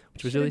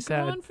 which was really Should've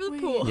sad. gone for the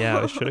Wait. pool. Yeah,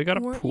 I should have got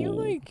a Weren't pool. you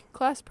like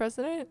class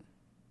president?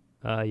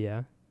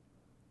 Yeah.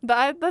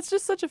 That's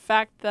just such a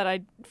fact that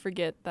I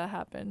forget that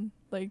happened.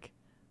 Like,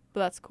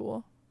 but that's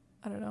cool.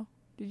 I don't know.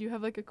 Did you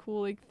have like a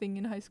cool like thing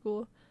in high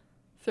school?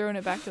 Throwing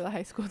it back to the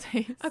high school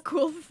days. A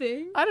cool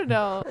thing. I don't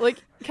know. Like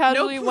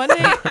casually Nope.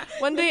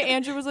 one day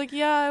Andrew was like,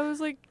 "Yeah, I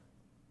was like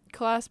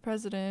class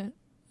president,"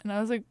 and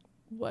I was like,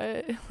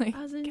 "What?" Like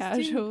I was in student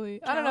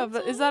casually. I don't know.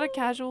 But is that a council?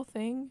 casual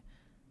thing?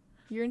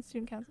 You're in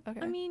student council.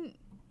 Okay. I mean,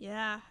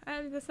 yeah,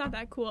 that's not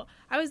that cool.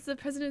 I was the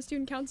president of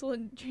student council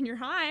in junior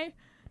high,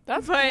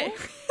 that's but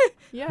cool.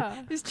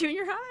 Yeah. it's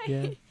junior high.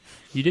 Yeah.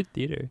 You did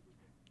theater.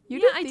 You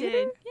Yeah, did I theater?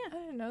 did. I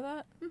didn't know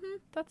that. Mhm.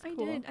 That's I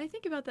cool. did. I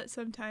think about that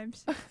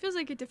sometimes. Feels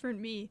like a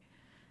different me.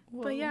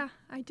 Whoa. But yeah,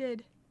 I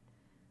did.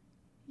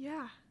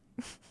 Yeah.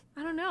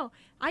 I don't know.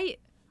 I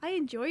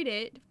enjoyed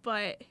it,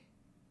 but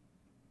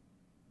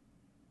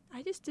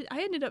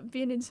I ended up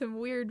being in some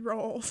weird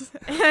roles.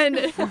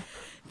 And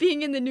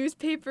being in the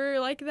newspaper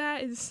like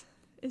that is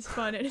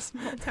fun in a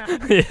small town.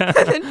 Yeah.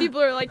 And then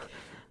people are like,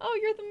 "Oh,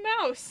 you're the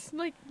mouse." I'm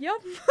like, "Yep."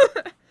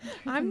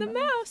 I'm the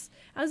mouse.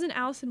 I was in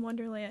Alice in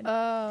Wonderland.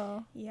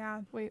 Oh.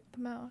 Yeah. Wait, the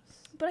mouse.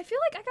 But I feel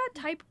like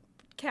I got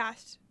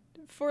typecast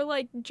for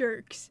like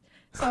jerks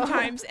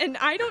sometimes, and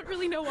I don't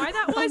really know why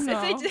that was.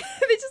 no. If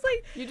they just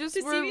like, You just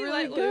to were see a me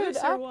really let good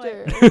loose or what?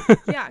 actor.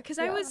 yeah, because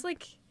I Yeah. was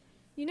like,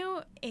 you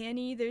know,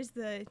 Annie. There's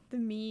the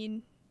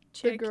mean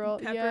chick, girl,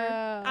 Pepper.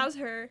 yeah. I was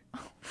her,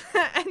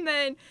 and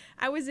then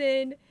I was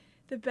in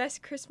the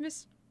best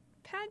Christmas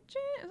pageant.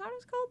 Is that what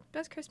it's called?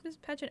 Best Christmas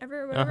pageant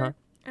ever, or whatever. Uh-huh.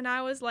 And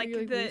I was like, Were you,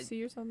 like the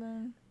Lucy or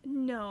something.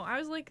 no, I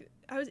was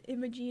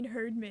Imogene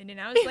Herdman,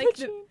 and I was like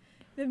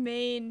the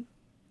main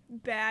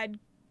bad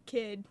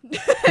kid.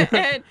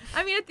 And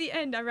I mean, at the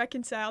end, I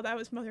reconciled. I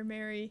was Mother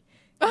Mary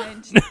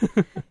And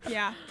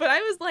yeah, but I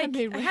was like,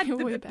 made I way, had the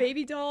way back.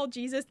 baby doll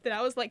Jesus that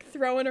I was like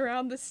throwing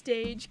around the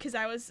stage because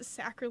I was a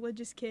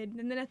sacrilegious kid.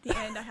 And then at the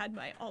end, I had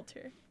my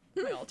altar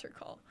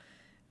call.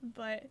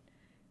 But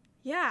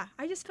yeah,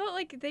 I just felt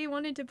like they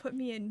wanted to put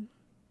me in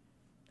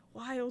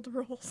wild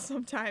roles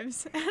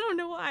sometimes. I don't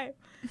know why,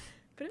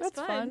 but it was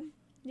That's fun. fun.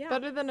 Yeah,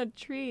 Better than a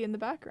tree in the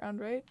background,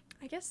 right?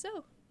 I guess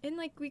so. And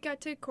like we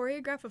got to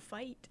choreograph a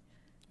fight,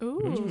 Ooh.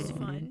 which was Mm.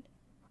 fun.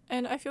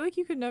 And I feel like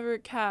you could never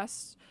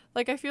cast,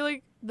 like, I feel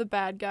like the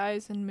bad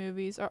guys in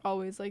movies are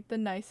always, like, the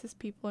nicest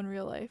people in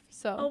real life.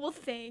 So, Oh well,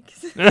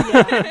 thanks.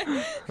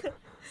 yeah.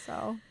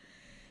 So.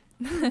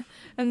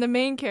 And the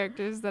main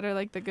characters that are,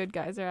 like, the good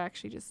guys are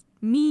actually just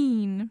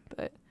mean,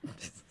 but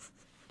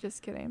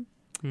just kidding.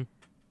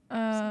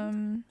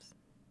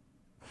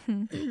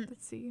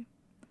 Let's see.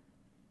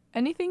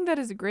 Anything that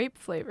is grape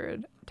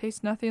flavored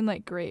tastes nothing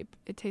like grape.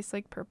 It tastes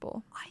like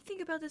purple. I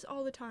think about this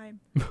all the time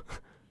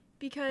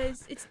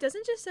because it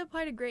doesn't just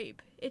apply to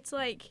grape. It's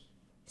like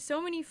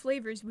so many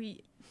flavors.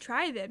 We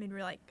try them and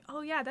we're like,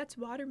 oh yeah, that's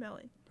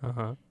watermelon.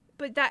 Uh-huh.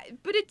 But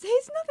it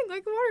tastes nothing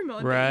like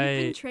watermelon. But you've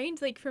been Right.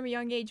 trained like from a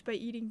young age by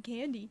eating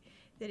candy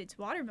that it's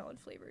watermelon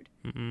flavored,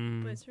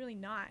 Mm-mm. but it's really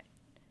not.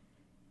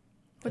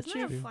 But Doesn't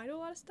that you- apply to a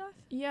lot of stuff?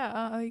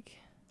 Yeah, like,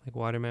 Like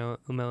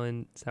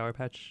watermelon Sour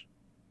Patch.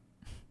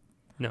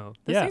 No.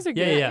 Those yeah. things are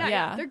yeah, good. yeah,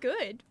 Yeah. They're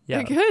good. yeah.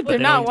 they're good. But They're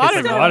they not don't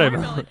taste like watermelon.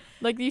 watermelon.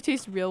 Like, you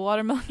taste real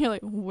watermelon, you're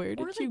like, where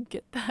did Or, you like,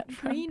 get that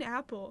from? Green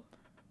apple.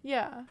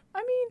 Yeah.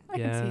 I mean, I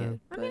can see Yeah. it.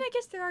 I mean, but- I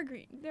guess there are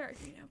green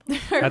apples.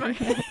 They're At- green.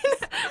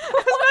 I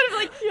was kind of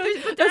like,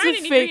 but there That's aren't a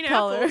any fake green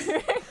color. apples.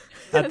 At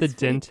the That's fake.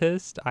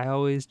 dentist, I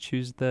always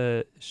choose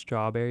the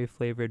strawberry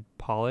flavored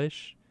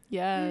polish,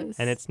 Yes.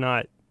 and it's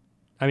not.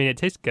 I mean, it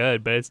tastes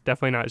good, but it's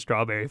definitely not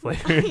strawberry I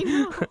flavored.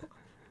 know.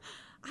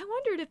 I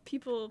wondered if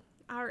people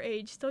our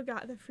age still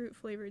got the fruit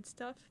flavored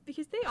stuff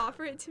because they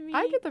offer it to me.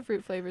 I get the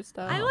fruit flavored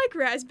stuff. I like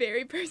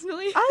raspberry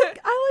personally. I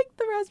like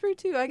the raspberry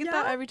too. I get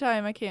that Yeah? every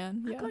time I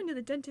can. I'm Yeah. going to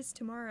the dentist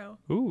tomorrow.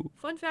 Ooh.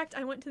 Fun fact,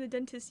 I went to the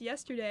dentist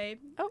yesterday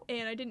Oh.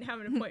 and I didn't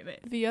have an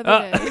appointment. The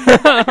other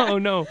day. Oh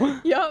no.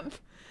 Yup.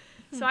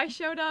 So I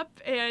showed up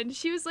and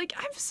she was like,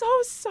 I'm so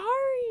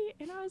sorry.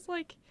 And I was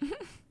like,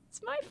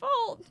 it's my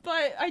fault.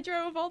 But I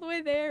drove all the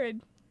way there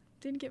and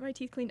didn't get my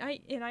teeth cleaned.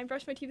 I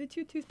brushed my teeth with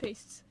 2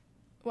 toothpastes.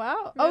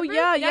 Wow. Oh Remember?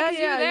 yeah, Yeah, 'cause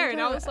you were there. you And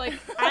I told- was like,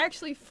 I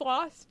actually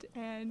flossed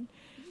and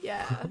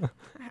yeah.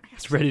 I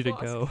It's actually ready to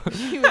flossed. go.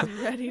 She was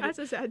ready. To, That's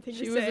a sad thing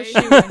she to was say. a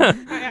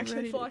shoo-in. I actually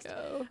Ready to flossed.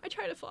 go. I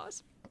try to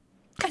floss.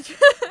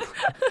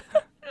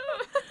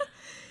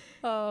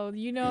 Oh,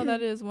 you know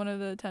that is one of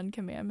the 10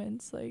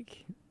 Commandments.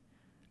 Like,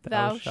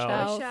 Thou Thou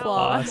shalt shalt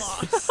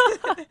floss.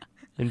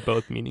 In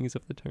both meanings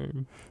of the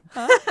term.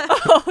 huh?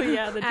 Oh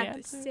yeah, the At the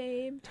dance.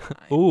 same time.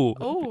 Ooh.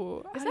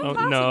 Oh, Is I that don't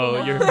Oh know. no,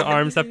 possible? your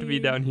arms have to be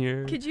down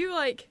here. Could you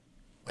like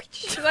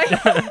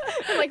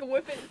like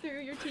whip it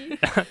through your teeth?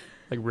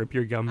 Like rip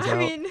your gums I out.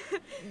 mean,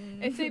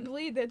 if they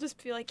bleed, they'll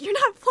just be like, "You're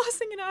not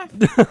flossing enough."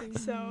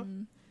 So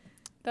Mm.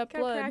 That gotta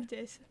blood,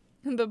 practice.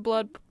 the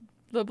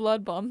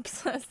blood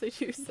bumps, as they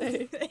do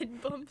say.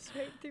 It bumps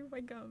right through my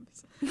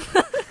gums.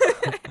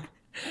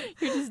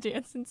 You're just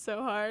dancing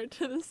so hard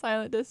to the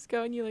silent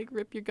disco, and you like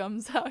rip your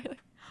gums out. You're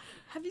like,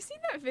 Have you seen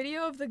that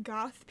video of the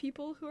goth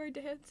people who are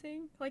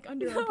dancing like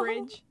under No. a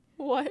bridge?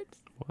 what?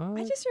 What?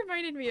 It just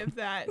reminded me of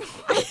that.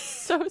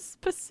 So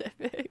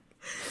specific.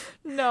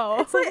 No.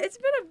 It's like it's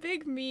been a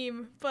big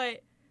meme,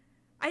 but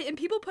and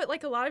people put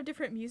like a lot of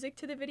different music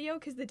to the video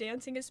because the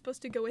dancing is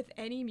supposed to go with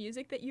any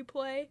music that you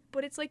play,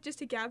 but it's like just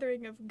a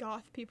gathering of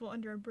goth people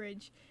under a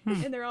bridge,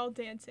 and they're all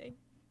dancing.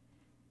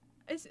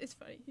 It's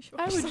funny. You should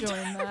I watch would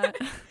sometime. join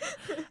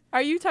that.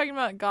 Are you talking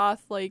about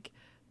goth like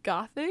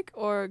gothic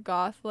or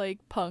goth like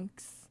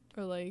punks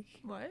or like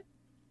What?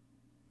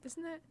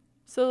 Isn't that?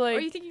 so like Are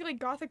you thinking like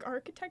gothic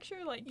architecture,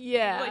 like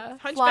yeah, like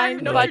Hunchback flying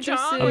of Notre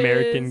buttresses, Dame?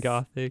 American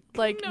Gothic.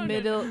 like No,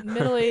 no,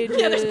 middle ages.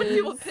 Yeah, there's been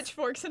people with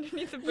pitchforks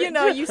underneath the bridge. You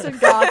know, you said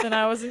goth, and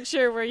I wasn't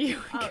sure where you.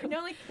 Were Oh, going.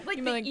 no, like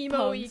You the mean,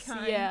 emo-y punks,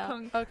 kind. yeah.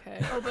 Punk. Okay.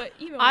 Oh, but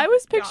emo. I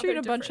was and goth picturing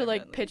are a bunch of different,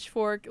 like evidently.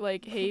 pitchfork,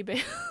 like hay bale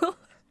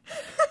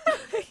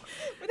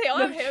But they all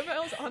have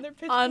handbells on their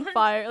pitchforks. on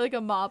fire, like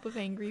a mob of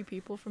angry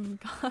people from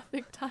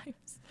gothic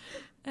times.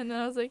 And then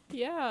I was like,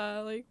 yeah,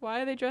 like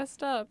why are they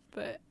dressed up?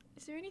 But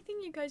Is there anything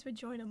you guys would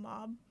join a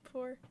mob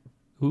for?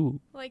 Ooh.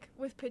 Like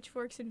with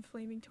pitchforks and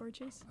flaming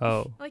torches?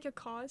 Oh. Like a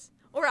cause?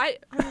 Or I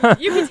mean,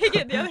 you can take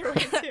it the other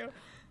way too.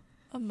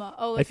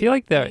 oh, I feel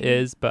like there thing.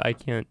 is, but I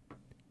can't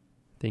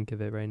think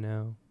of it right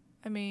now.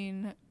 I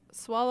mean,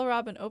 Swallow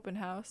Robin Open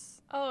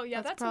House. Oh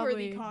yeah, That's that's a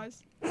worthy probably-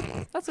 cause.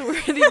 That's a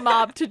worthy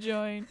mob to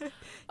join.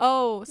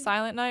 Oh,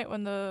 Silent Night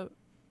when the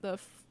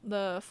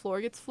floor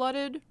gets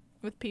flooded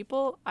with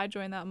people. I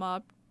join that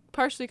mob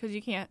partially because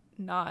you can't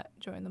not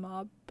join the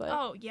mob. But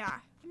Oh yeah.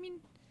 I mean,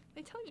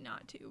 they tell you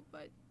not to,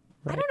 but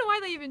I Right. don't know why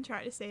they even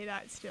try to say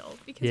that still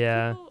because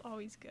Yeah. people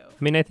always go.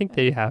 I mean, I think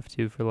they have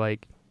to for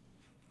like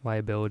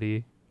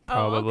liability, Oh, okay.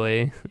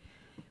 probably.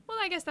 Well,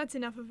 I guess that's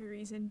enough of a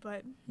reason,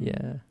 but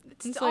Yeah.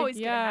 it's it's always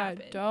like, gonna yeah,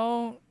 happen.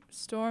 don't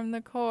storm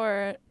the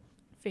court.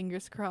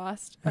 Fingers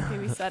crossed. Okay,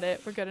 we said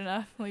it. We're good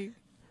enough. Like,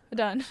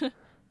 done.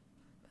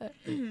 But,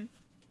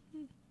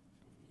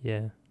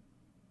 Yeah.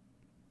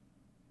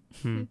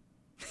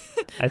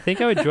 I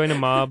think I would join a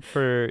mob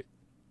for.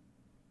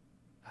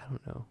 I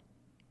don't know.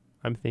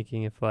 I'm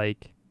thinking if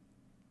like.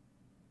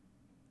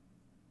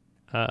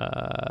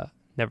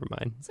 Never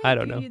mind. It's like I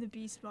don't know. Beauty and the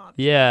Beast mob.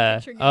 Yeah.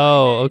 Picturing it in my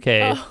Oh, head,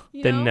 okay.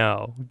 you Then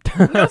know?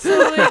 no. no,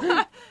 so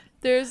like,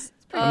 there's.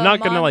 I'm not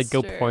gonna like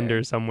go monster.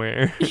 plunder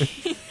somewhere.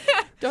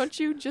 Don't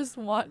you just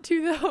want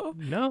to though?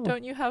 No.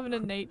 Don't you have an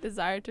innate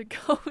desire to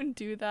go and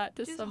do that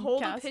to Just some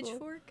hold castle a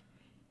pitchfork.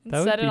 and That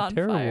would set be it on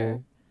terrible.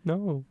 fire?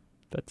 No.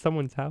 That's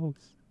someone's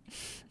house.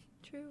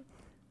 True.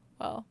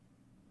 Well,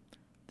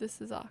 this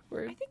is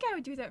awkward. I think I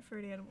would do that for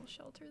an animal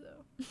shelter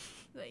though.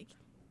 Like,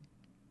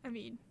 I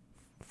mean,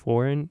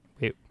 Foreign.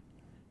 Wait.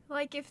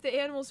 like if the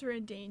animals were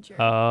in danger.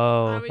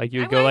 Oh, like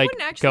you would go like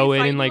wouldn't actually go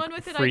in fight and like anyone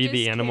with it, I'd free just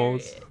the carry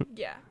animals. it.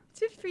 Yeah,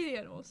 to free the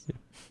animals.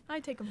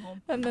 I'd take them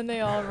home. And then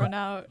they all run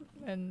out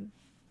and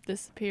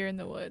disappear in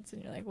the woods,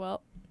 and you're like,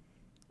 well,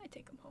 I'd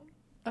take them home.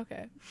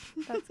 okay,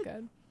 that's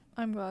good.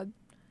 I'm glad.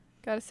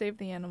 Gotta save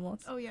the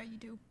animals. Oh yeah, you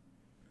do.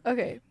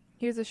 Okay,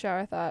 here's a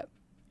shower thought.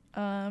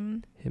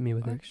 Hit me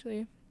with it.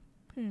 Actually,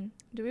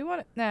 do we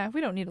want to? Nah,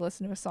 we don't need to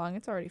listen to a song.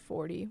 It's already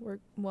 40.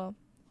 We're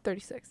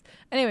 36.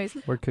 Anyways,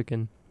 We're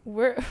cooking.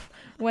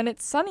 when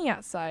it's sunny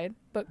outside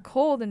but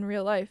cold in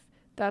real life,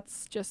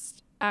 that's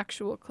just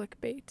actual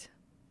clickbait,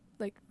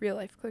 like real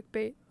life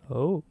clickbait.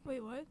 Oh.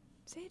 Wait, what?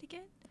 Say it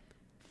again.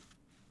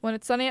 When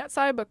it's sunny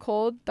outside but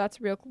cold,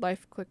 that's real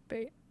life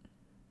clickbait.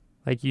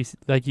 Like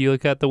you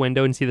look out the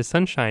window and see the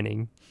sun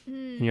shining,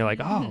 and you're like,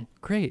 Mm-hmm. oh,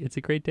 great, it's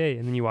a great day,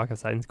 and then you walk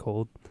outside and it's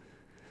cold.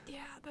 Yeah,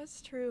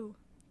 that's true.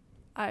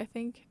 I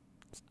think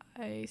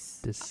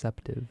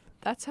Deceptive.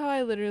 that's how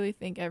I literally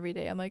think every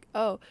day. I'm like,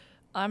 oh,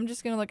 I'm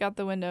just gonna look out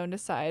the window and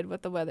decide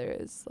what the weather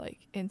is like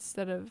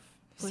instead of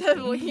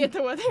Looking at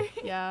the weather.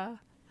 Yeah,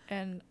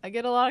 and I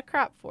get a lot of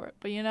crap for it,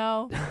 but you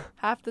know,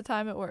 half the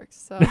time it works,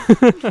 so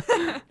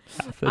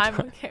I'm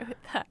okay with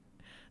that.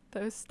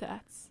 Those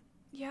stats.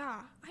 Yeah,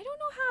 I don't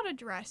know how to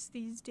dress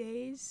these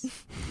days.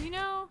 You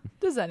know,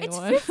 Does it's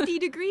anyone? 50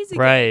 degrees again.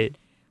 Right.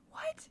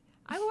 What?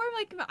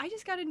 I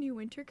just got a new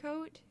winter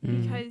coat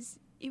Mm. because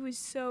it was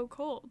so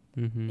cold,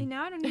 Mm-hmm. and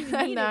now I don't even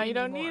And need now it you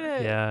don't need anymore.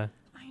 it. Yeah.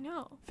 I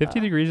know. 50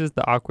 degrees is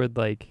the awkward,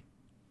 like,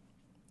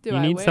 Do you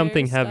I need wear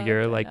something stuff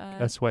heavier, or like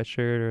not? a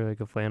sweatshirt or like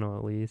a flannel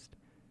at least.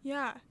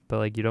 Yeah. But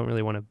like you don't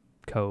really want a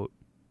coat.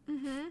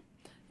 Mm-hmm.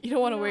 You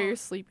don't want to wear No. your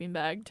sleeping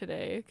bag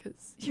today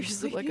because Your you're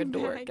just look like a sleeping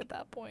dork bag. at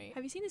that point.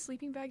 Have you seen the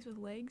sleeping bags with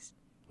legs?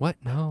 What?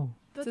 No.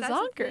 It's a That's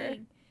the zonker.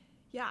 thing.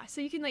 Yeah,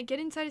 so you can like get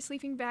inside a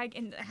sleeping bag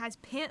and it has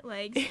pant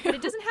legs, but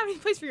it doesn't have any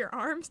place for your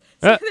arms,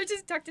 so they're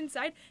just tucked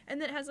inside.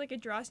 And then it has like a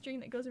drawstring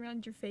that goes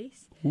around your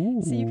face,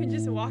 Ooh. so you can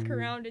just walk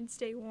around and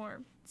stay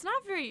warm. It's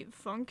not very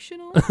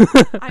functional.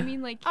 I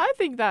mean, like I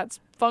think that's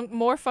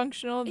more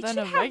functional it than should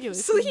a have regular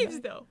sleeping sleeves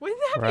bag. though. Wouldn't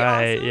that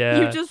Right, be awesome? yeah.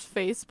 You just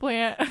face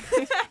plant.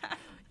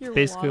 You're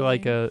Basically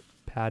like waddling.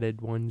 a padded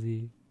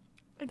onesie.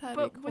 That'd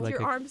But be with cool. Like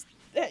your a- arms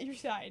at your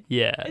side.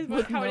 Yeah. Is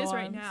With how it no is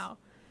right arms. now.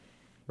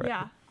 Right.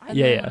 Yeah. I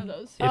Yeah, want yeah. one of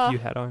those. If you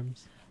had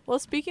arms. Well,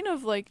 speaking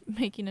of like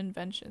making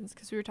inventions,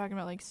 because we were talking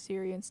about like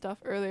Siri and stuff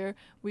earlier,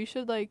 we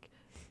should like,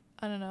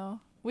 I don't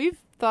know, we've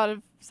thought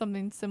of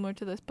something similar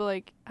to this, but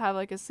like have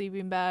like a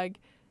sleeping bag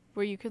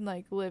where you can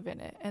like live in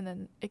it, and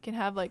then it can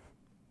have like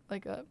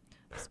a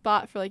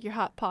spot for like your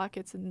hot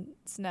pockets and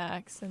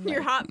snacks and Your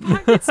like, hot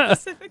pockets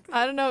specifically.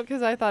 I don't know,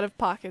 because I thought of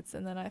pockets,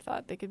 and then I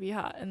thought they could be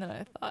hot, and then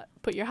I thought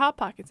put your hot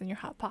pockets in your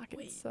hot pockets.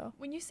 Wait, So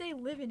when you say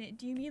live in it,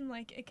 do you mean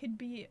like it could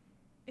be,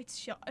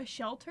 it's a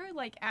shelter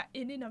like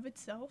in and of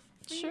itself?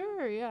 for you?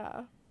 sure,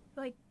 yeah.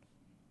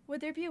 Would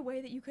there be a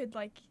way that you could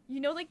like,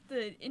 like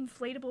the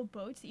inflatable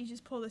boats that you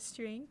just pull the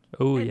string?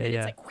 Oh and yeah, then yeah.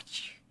 It's like,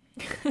 whoosh.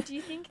 Do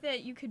you think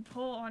that you could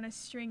pull on a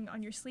string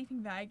on your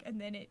sleeping bag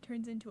and then it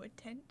turns into a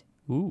tent,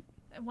 Ooh.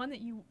 one that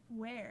you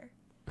wear?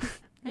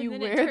 You then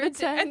wear it the turns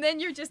tent? and then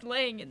you're just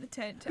laying in the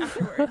tent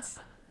afterwards.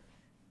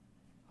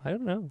 I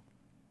don't know.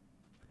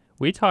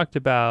 We talked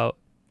about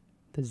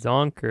the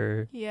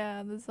Zonker.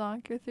 Yeah, the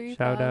Zonker 3000.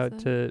 Shout out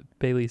to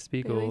Bailey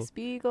Spiegel. Bailey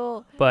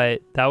Spiegel.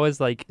 But that was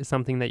like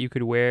something that you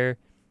could wear,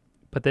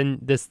 but then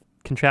this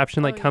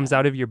contraption like Oh, comes yeah.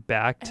 out of your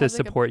back It to has, like,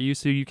 a- support you,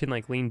 so you can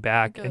like lean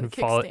back like a and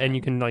fall, and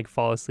you kickstand. can like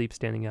fall asleep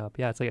standing up.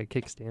 Yeah, it's like a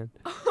kickstand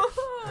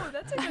Oh,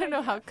 that's a good I don't know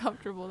idea. how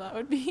comfortable that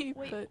would be,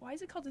 Wait, but why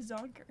is it called a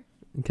zonker?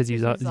 because you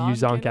Because you you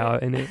zonk zonk in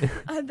out it. in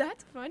it.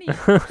 That's funny.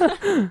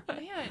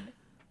 Man.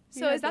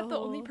 So Yeah, is that the the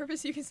only whole-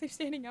 pupurpose you can sleep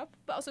standing up,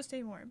 but also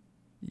stay warm?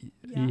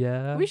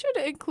 Yeah. we should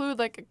include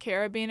like a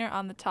carabiner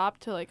on the top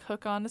to like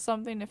hook onto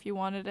something if you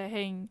wanted to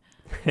hang.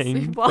 hang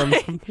sleep from while-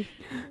 something.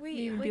 Wait,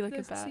 You would like, be like the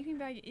a bat. sleeping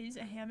bag is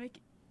a hammock,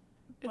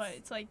 but It's-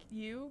 it's like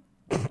you.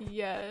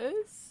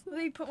 Yes.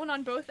 They put one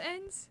on both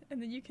ends,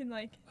 and then you can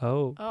like.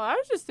 Oh. Oh, I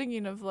was just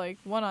thinking of like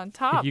one on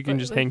top. You can but,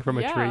 just like, hang from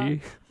a yeah.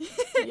 tree.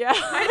 Yeah.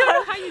 I don't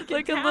know how you get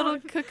like down. a little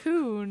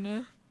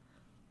cocoon.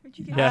 Where'd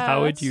you get Yeah, Ah,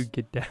 how would you that's-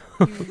 get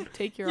down? You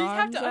take your You'd have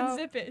arms to out.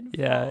 unzip it. And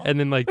Yeah, fall. and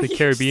then like the You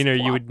just carabiner, you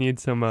swap. would need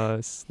some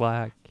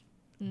slack,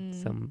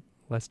 Mm. some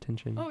less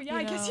tension. Oh yeah,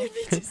 I You guess know. you'd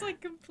be just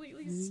like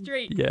completely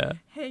straight, Yeah.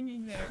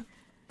 hanging there.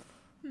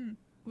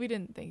 We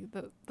didn't think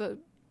the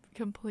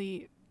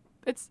complete.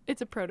 It's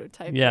a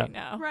prototype Yeah. right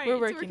now. Right, We're it's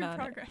a work working in on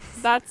progress.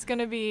 it. That's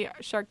gonna be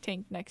Shark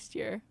Tank next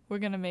year. We're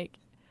gonna make.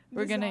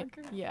 We're The gonna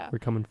Zonker. yeah. We're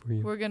coming for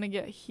you. We're gonna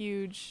get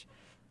huge.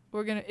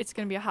 It's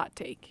gonna be a hot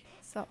take.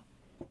 So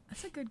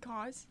That's a good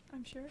cause,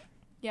 I'm sure.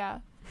 yeah,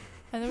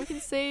 and then we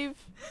can save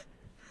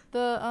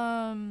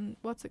the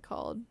what's it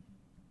called?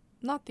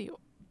 Not the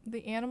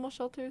animal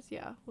shelters.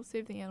 Yeah, we'll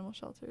save the animal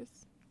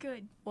shelters.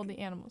 Good. Well, the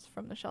animals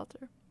from the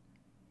shelter.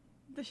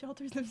 The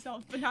shelters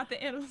themselves, but not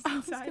the animals I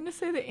was inside. gonna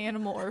say the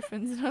animal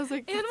orphans, and I was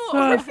like, Animal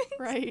 "That's orphans?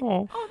 right?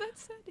 Oh. Oh,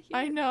 that's sad to hear.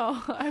 I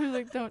know. I was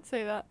like, don't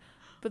say that,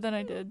 but then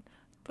I did.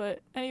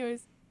 But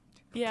anyways,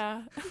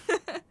 yeah.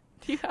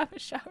 Do you have a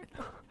shower?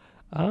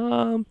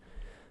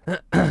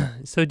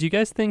 So do you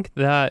guys think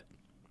that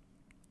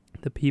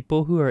the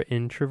people who are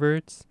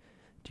introverts,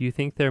 do you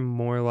think they're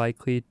more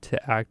likely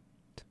to act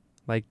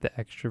like the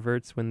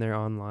extroverts when they're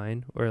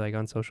online or like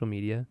on social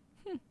media?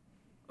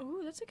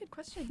 Oh, that's a good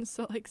question.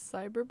 So like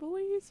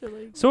cyberbullies or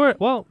like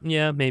Well,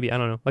 yeah, maybe. I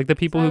don't know. Like the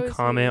people I who would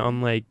comment say-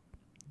 on like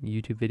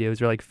YouTube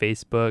videos or like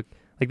Facebook,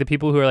 like the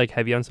people who are like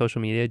heavy on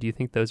social media, do you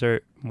think those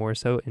are more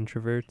so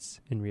introverts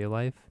in real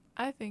life?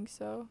 I think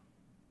so,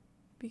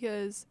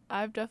 because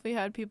I've definitely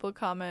had people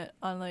comment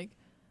on like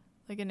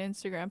an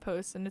Instagram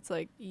post, and it's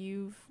like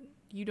you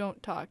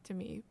don't talk to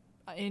me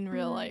in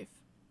real Mhm. life,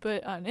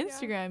 but on Yeah.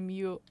 Instagram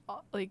you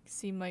like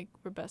seem like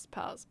we're best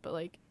pals. But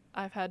like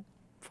I've had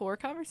 4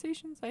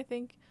 conversations, I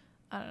think.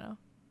 I don't know,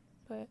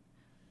 but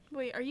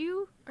Wait, are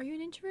you an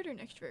introvert or an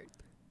extrovert?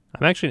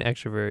 I'm actually an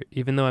extrovert.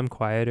 Even though I'm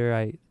quieter,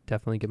 I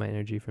definitely get my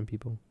energy from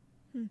people.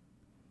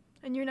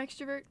 And you're an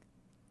extrovert?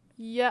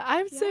 yeah,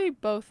 I would Yeah. say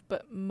both,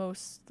 but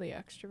mostly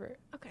extrovert.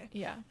 Okay.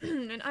 Yeah.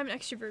 And I'm an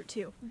extrovert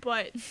too,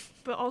 but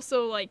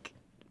also like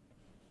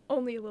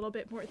only a little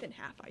bit more than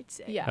half, I'd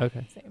say. Yeah.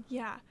 Okay. Same.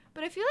 Yeah,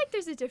 but I feel like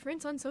there's a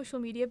difference on social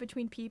media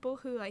between people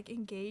who like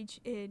engage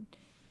in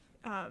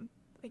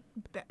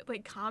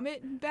like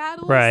comment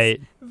battles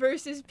Right.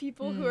 versus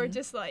people who are Mm.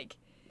 just like,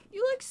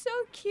 you look so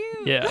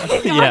cute. Yeah.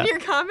 like, Yeah. on your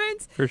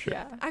comments. For sure.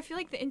 Yeah. I feel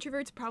like the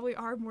introverts probably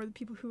are more the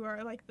people who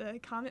are like the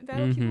comment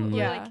battle people Mhm. who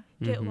Yeah. like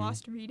get Mhm.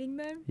 lost reading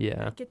them.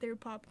 Yeah. Like, get their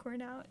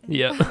popcorn out and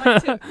Yeah.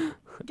 like to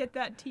get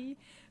that tea.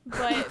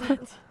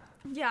 But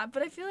yeah,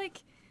 but I feel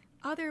like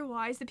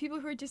otherwise the people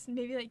who are just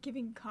maybe like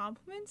giving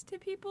compliments to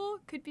people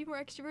could be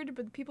more extroverted,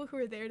 but the people who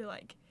are there to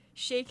like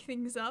shake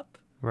things up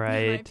might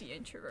Right. be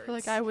introverts. I feel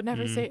like I would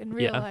never say it in Mm,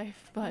 real yeah.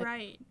 life, but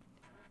right.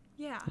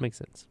 Yeah. Makes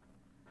sense.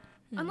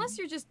 Unless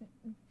you're just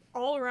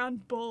all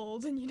around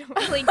bold and you don't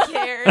really Mm.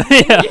 care.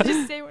 Yeah. You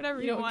just say whatever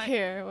you you don't want.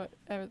 care what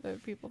other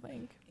people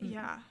think.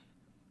 Yeah.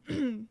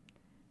 Sometimes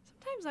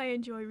I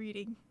enjoy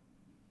reading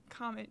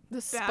comment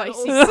The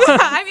battles. spicy.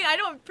 I mean, I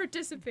don't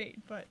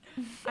participate, but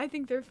I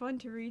think they're fun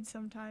to read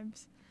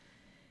sometimes.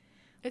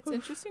 It's Oof.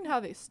 interesting how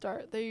they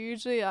start. They're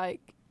usually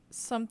like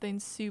something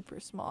super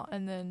small,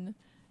 and then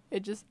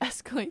it just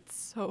escalates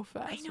so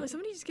fast. I know Like,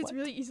 somebody just gets what?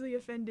 really easily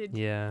offended.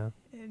 Yeah.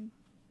 And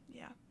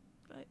yeah,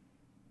 but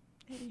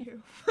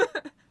anywho,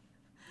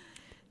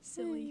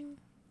 silly.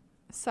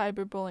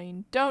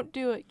 Cyberbullying. Don't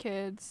do it,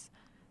 kids.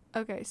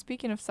 Okay,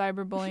 speaking of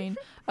cyberbullying,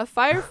 a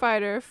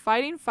firefighter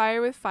fighting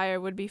fire with fire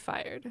would be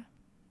fired.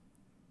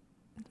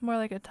 It's more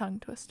like a tongue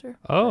twister.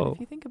 but Oh. if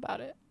you think about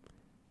it.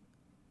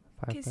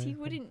 Because he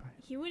Firefighter,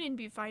 wouldn't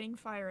be fighting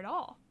fire at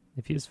all.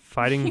 If he was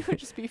fighting, You would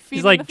just be feeding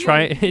he's like the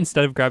trying flame.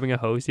 instead of grabbing a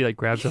hose, he like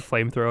grabs a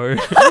flamethrower.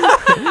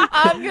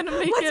 I'm gonna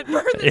make Let's it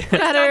burn this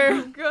place better.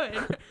 down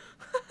good.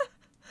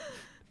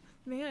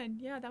 Man,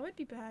 yeah, that would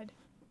be bad.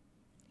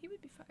 He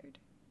would be fired.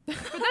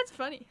 But that's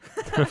funny.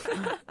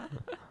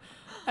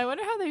 I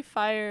wonder how they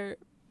fire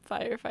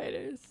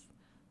firefighters.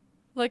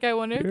 Like, I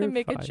wonder if they You're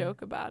make a fired.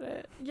 joke about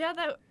it. Yeah,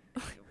 that.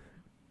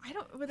 I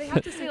don't. Would they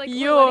have to say like we're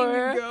You're-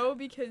 letting you go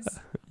because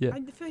Yeah.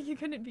 I feel like you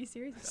couldn't be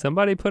serious. About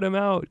Somebody put him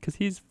out because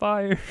he's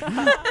fired.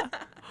 it.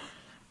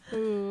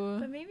 Ooh.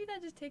 But maybe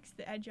that just takes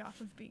the edge off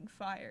of being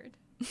fired.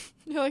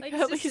 You're like, like, at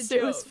it's just least a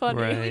it was joke.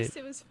 funny. Right. At least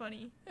it was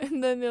funny.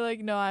 And then they're like,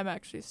 no, I'm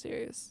actually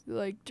serious.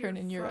 Like, turn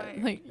You're in your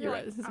fired. like You're your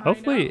like, resume. "I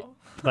Hopefully- know."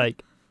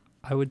 Like,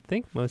 I would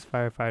think most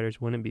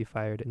firefighters wouldn't be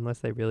fired unless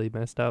they really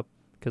messed up.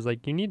 Because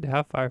like you need to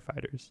have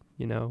firefighters,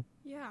 you know.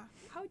 Yeah.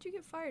 How would you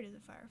get fired as a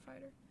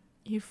firefighter?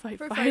 You fight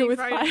For fire fighting with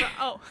fire. fire.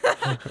 Oh.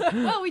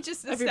 Well, we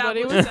just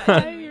Everybody established was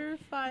that. didn't we? fire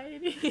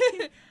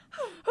fighting.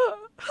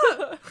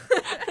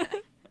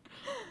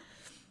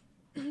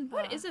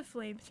 What is a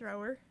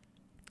flamethrower?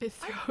 It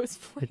throws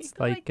flames. It's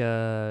They're like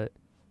I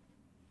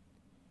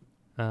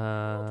don't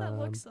know what that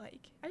looks like.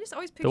 I just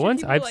always picture the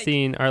ones people I've like,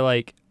 seen are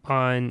like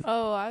on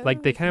Oh, I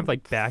like they don't kind of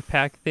like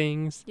backpack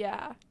things.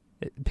 Yeah.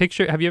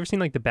 Have you ever seen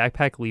like the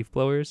backpack leaf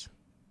blowers?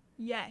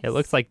 Yes. It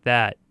looks like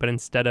that, but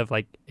instead of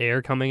like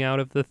air coming out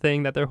of the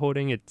thing that they're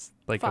holding, it's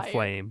like Fire. a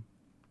flame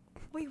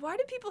Wait, why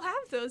do people have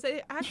those?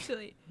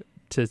 Actually,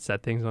 to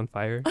set things on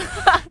fire.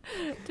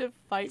 To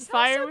fight it's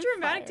fire not with so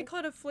dramatic fire. to call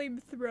it a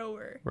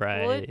flamethrower.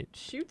 Right. Well, it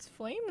shoots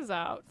flames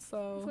out,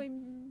 so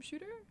Flame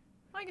shooter?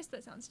 I guess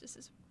that sounds just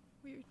as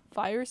Weird.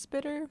 Fire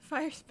spitter.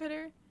 Fire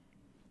spitter.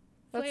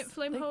 That's,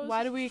 Flame like, hose.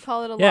 why do we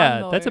call it a Yeah,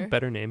 lawnmower? that's a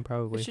better name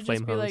probably. It should Flame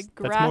just be hose. like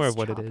grass That's more of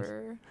what it is.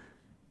 chopper.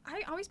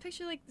 I always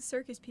picture like the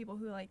circus people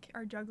who like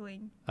are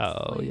juggling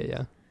Oh Flames.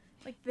 yeah.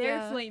 like they're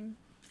Yeah. flame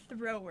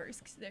throwers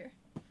because they're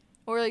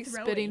Or like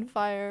Throwing. spitting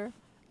fire.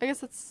 I guess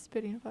that's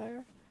spitting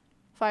fire.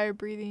 Fire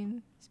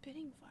breathing.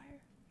 spitting fire.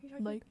 Are you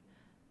talking Like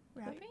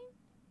rapping?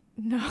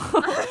 no.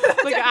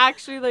 Like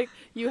actually like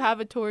you have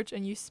a torch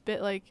and you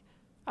spit like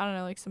I don't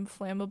know, like some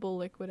flammable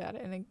liquid at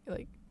it and it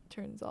like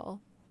turns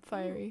all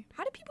fiery.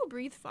 How do people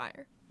breathe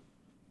fire?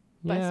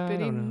 By Yeah, I don't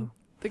spitting know.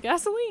 the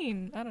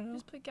gasoline. I don't know.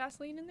 Just put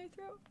gasoline in their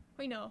throat?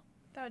 Wait, no.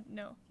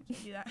 No. You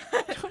can't do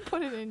that. Don't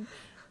put it in.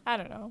 I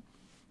don't know.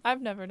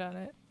 I've never done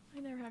it. I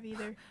never have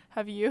either.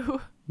 Have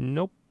you?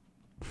 Nope.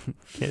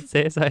 Can't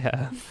say as I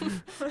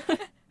have.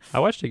 I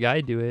watched a guy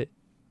do it.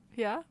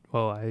 Yeah.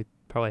 Well, I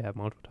probably have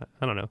multiple times.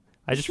 I don't know.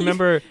 I just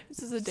remember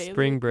This is a daily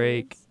spring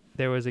break. occurrence.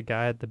 There was a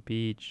guy at the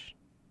beach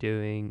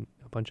doing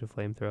a bunch of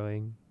flame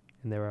throwing,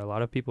 and there were a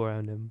lot of people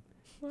around him.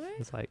 What?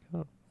 It's like,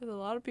 oh, There's a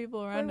lot of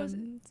people around was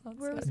him. It's not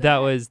Where sad. was that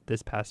was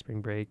this past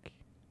spring break.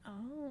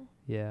 Oh,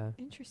 Yeah,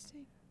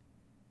 interesting.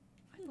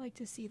 I'd like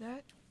to see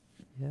that.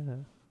 yeah.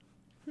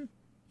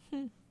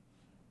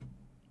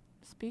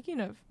 Speaking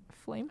of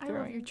flame I love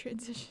your throwing,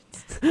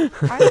 transitions.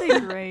 aren't they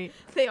great?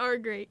 They are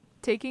great.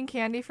 Taking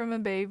candy from a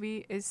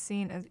baby is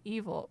seen as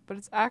evil, but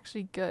it's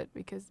actually good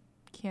because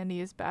candy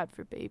is bad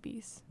for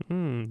babies.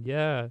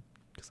 Yeah.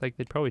 It's like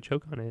they'd probably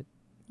choke on it.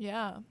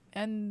 Yeah,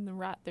 and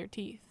rat their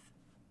teeth.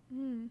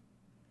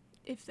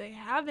 If they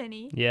have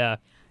any. Yeah.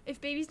 If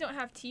babies don't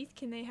have teeth,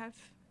 can they have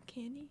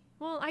candy?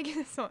 Well, I guess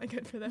it's not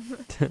good for them.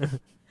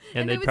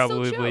 And they they'd would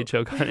still probably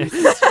choke on it.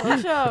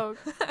 Still choke.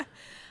 Because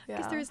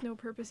Yeah. there is no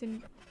purpose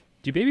in.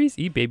 Do babies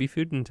eat baby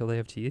food until they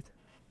have teeth?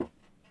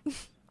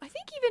 I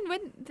think even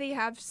when they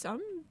have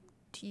some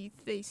teeth,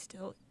 they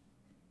still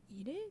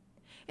eat it.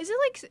 Is it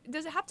like?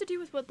 Does it have to do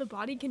with what the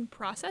body can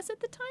process at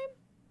the time,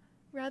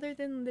 rather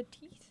than the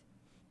teeth?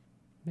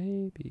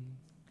 Maybe.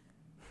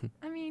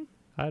 I mean,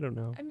 I don't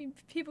know.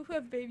 people who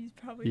have babies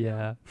probably. know.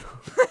 Yeah.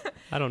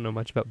 I don't know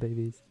much about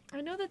babies,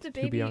 I know that the to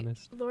be baby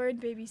honest. Lauren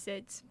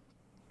babysits,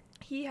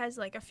 he has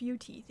like a few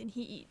teeth and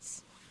he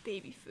eats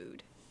baby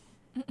food.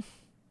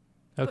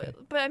 Okay.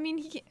 But I mean,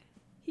 he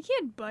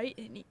can't bite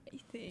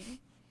anything.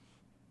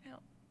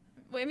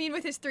 Well, I mean,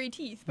 with his 3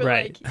 teeth, but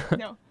Right. like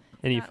no,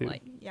 Any not food.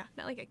 like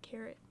not like a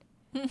carrot.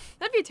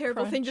 That'd be a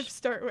terrible thing to Crunch.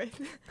 start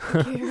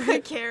with. A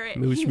carrot.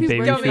 Moves You've from been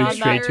baby working food on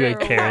straight that to a for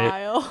carrot.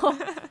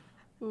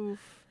 while. Oof.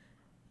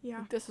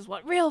 Yeah. This is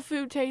what real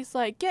food tastes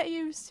like. Get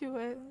used to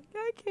it.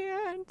 I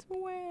can't.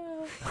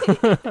 Well.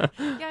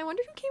 Yeah, I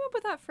wonder who came up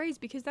with that phrase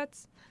because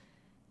that's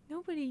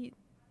nobody.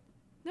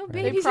 No Right.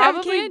 They babies have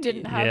probably candy.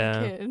 didn't have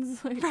Yeah.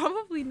 kids. Like,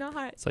 Probably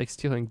not. It's like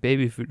stealing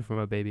baby food from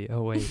a baby.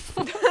 Oh, wait.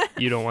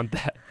 You don't want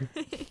that.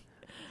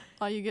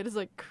 all you get is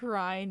like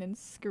crying and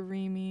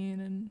screaming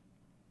and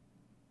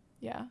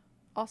yeah.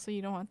 Also,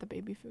 you don't want the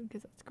baby food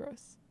because that's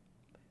gross.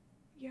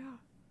 Yeah.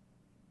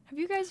 Have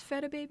you guys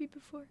fed a baby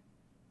before?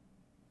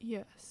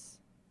 Yes.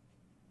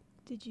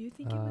 Did you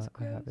think it was I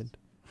gross? haven't.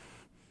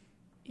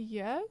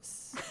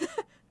 Yes.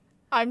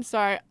 I'm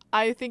sorry.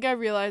 I think I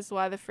realized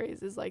why the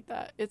phrase is like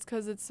that. It's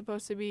because it's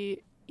supposed to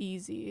be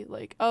easy.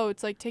 Like, oh,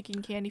 it's like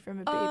taking candy from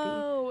a baby.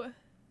 Oh.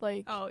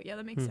 Like, Oh, yeah,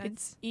 that makes Hmm. sense.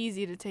 it's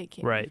easy to take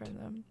candy Right. from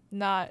them.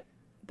 Not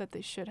that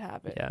they should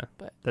have it. Yeah.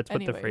 But That's what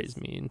the anyways, phrase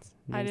means.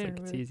 It I means didn't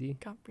like it's really easy.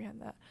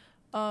 comprehend that.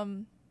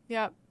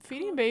 Yeah,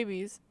 feeding Cool.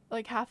 babies,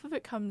 like half of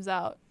it comes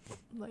out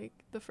like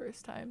the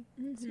first time.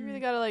 So you really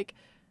Mhm. gotta like.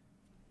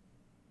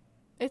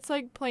 It's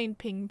like playing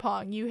ping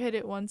pong. You hit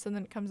it once and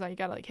then it comes out. You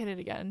gotta like hit it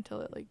again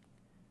until it like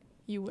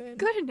you win.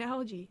 Good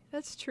analogy.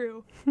 That's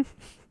true.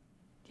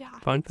 Yeah.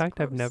 Fun it's fact,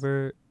 I've gross.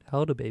 never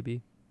held a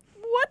baby.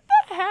 What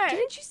the heck?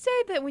 Didn't you say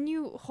that when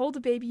you hold a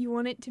baby, you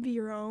want it to be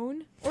your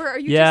own? Or are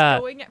you Yeah.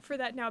 just going for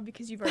that now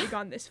because you've already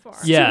gone this far?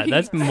 Yeah,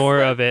 that's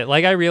more of it.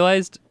 Like I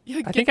realized, Yeah,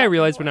 I get think I that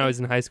realized when boy. I was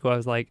in high school, I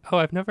was like, oh,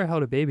 I've never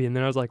held a baby. And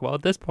then I was like, well,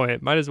 at this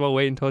point, might as well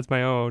wait until it's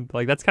my own.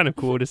 Like that's kind of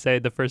cool to say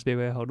the first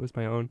baby I held was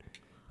my own.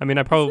 I mean,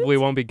 I probably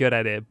won't be good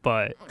at it,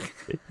 but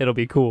it'll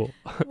be cool.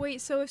 Wait,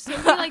 so if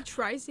somebody like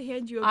tries to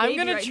hand you a I'm baby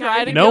gonna right try now, to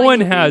you'd be No like, one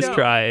like, has no.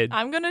 tried.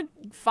 I'm gonna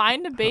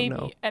find a know.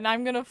 baby and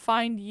I'm gonna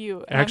find you.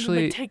 And I'm Actually,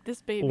 gonna take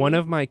this baby. One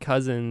of my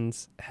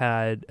cousins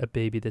had a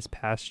baby this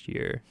past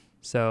year.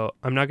 So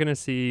I'm not going to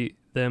see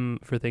them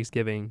for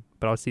Thanksgiving,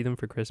 but I'll see them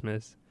for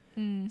Christmas.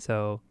 Mm.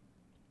 So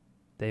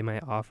they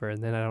might offer,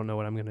 and then I don't know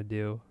what I'm going to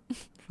do.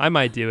 I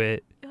might do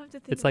it. You'll have to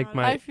think It's like about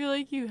my- I feel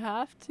like you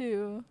have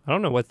to. I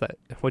don't know what's that.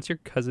 What's your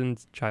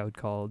cousin's child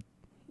called?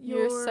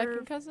 Your Your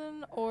second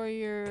cousin or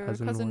your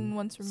cousin cousin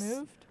once- once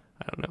removed?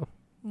 I don't know.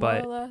 More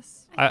But or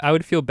less. I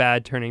would feel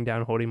bad turning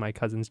down holding my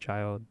cousin's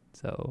child.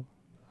 So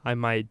I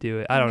might do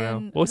it. I don't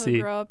know. We'll he'll see.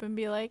 grow up and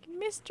be like,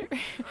 Mr.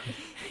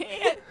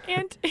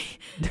 Aunt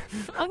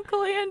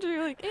Uncle Andrew,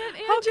 like, Aunt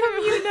how come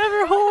Andrew. you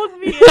never hold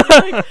me?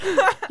 And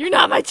like, you're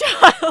not my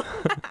child.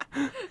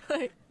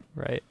 like,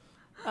 Right.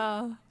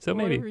 uh, So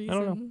for a maybe. I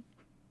don't know. reason.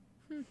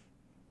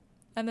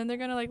 And then they're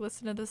gonna like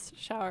listen to this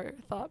shower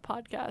thought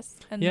podcast.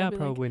 And Yeah, they'll be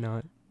probably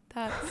not.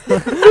 Like,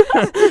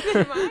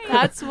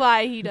 that's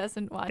why he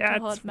doesn't want to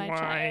hold my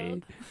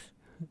child.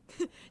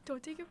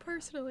 Don't take it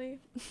personally.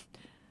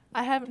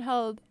 I haven't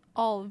held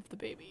all of the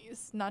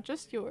babies, not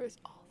just yours.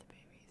 All the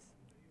babies.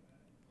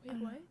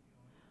 Wait, what?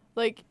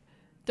 Like,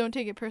 don't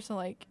take it personal.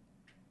 Like,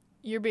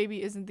 your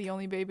baby isn't the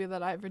only baby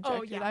that I've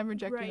rejected. yeah, I'm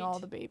rejecting all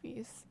right. the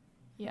babies.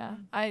 Yeah,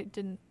 Mhm. I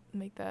didn't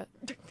make that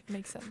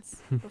make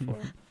sense before.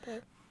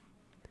 But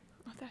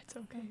Oh, that's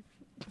okay.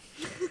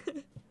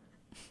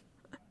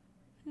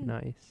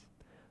 Nice.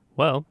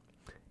 Well,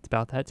 it's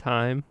about that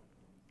time.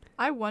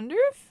 I wonder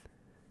if.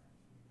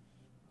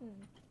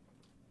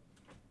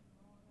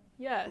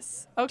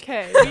 Yes.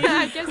 Okay.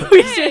 I guess it we,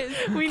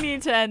 is. we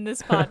need to end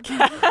this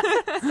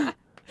podcast.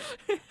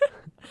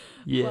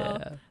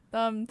 Yeah.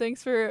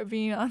 Thanks for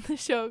being on the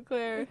show,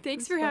 Claire.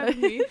 Thanks It's for fun.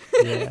 having me.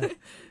 Yeah.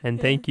 And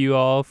thank you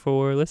all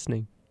for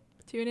listening.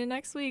 Tune in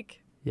next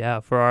week. Yeah,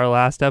 for our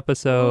last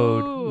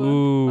episode.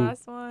 Ooh.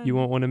 Last one. You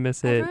won't want to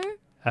miss it Ever?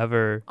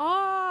 ever.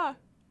 Ah,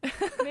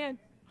 man.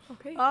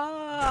 Okay.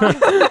 Ah.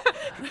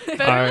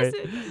 Better All right.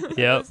 listen.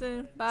 Yep.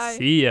 Listen. Bye.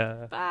 See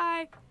ya.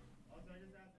 Bye.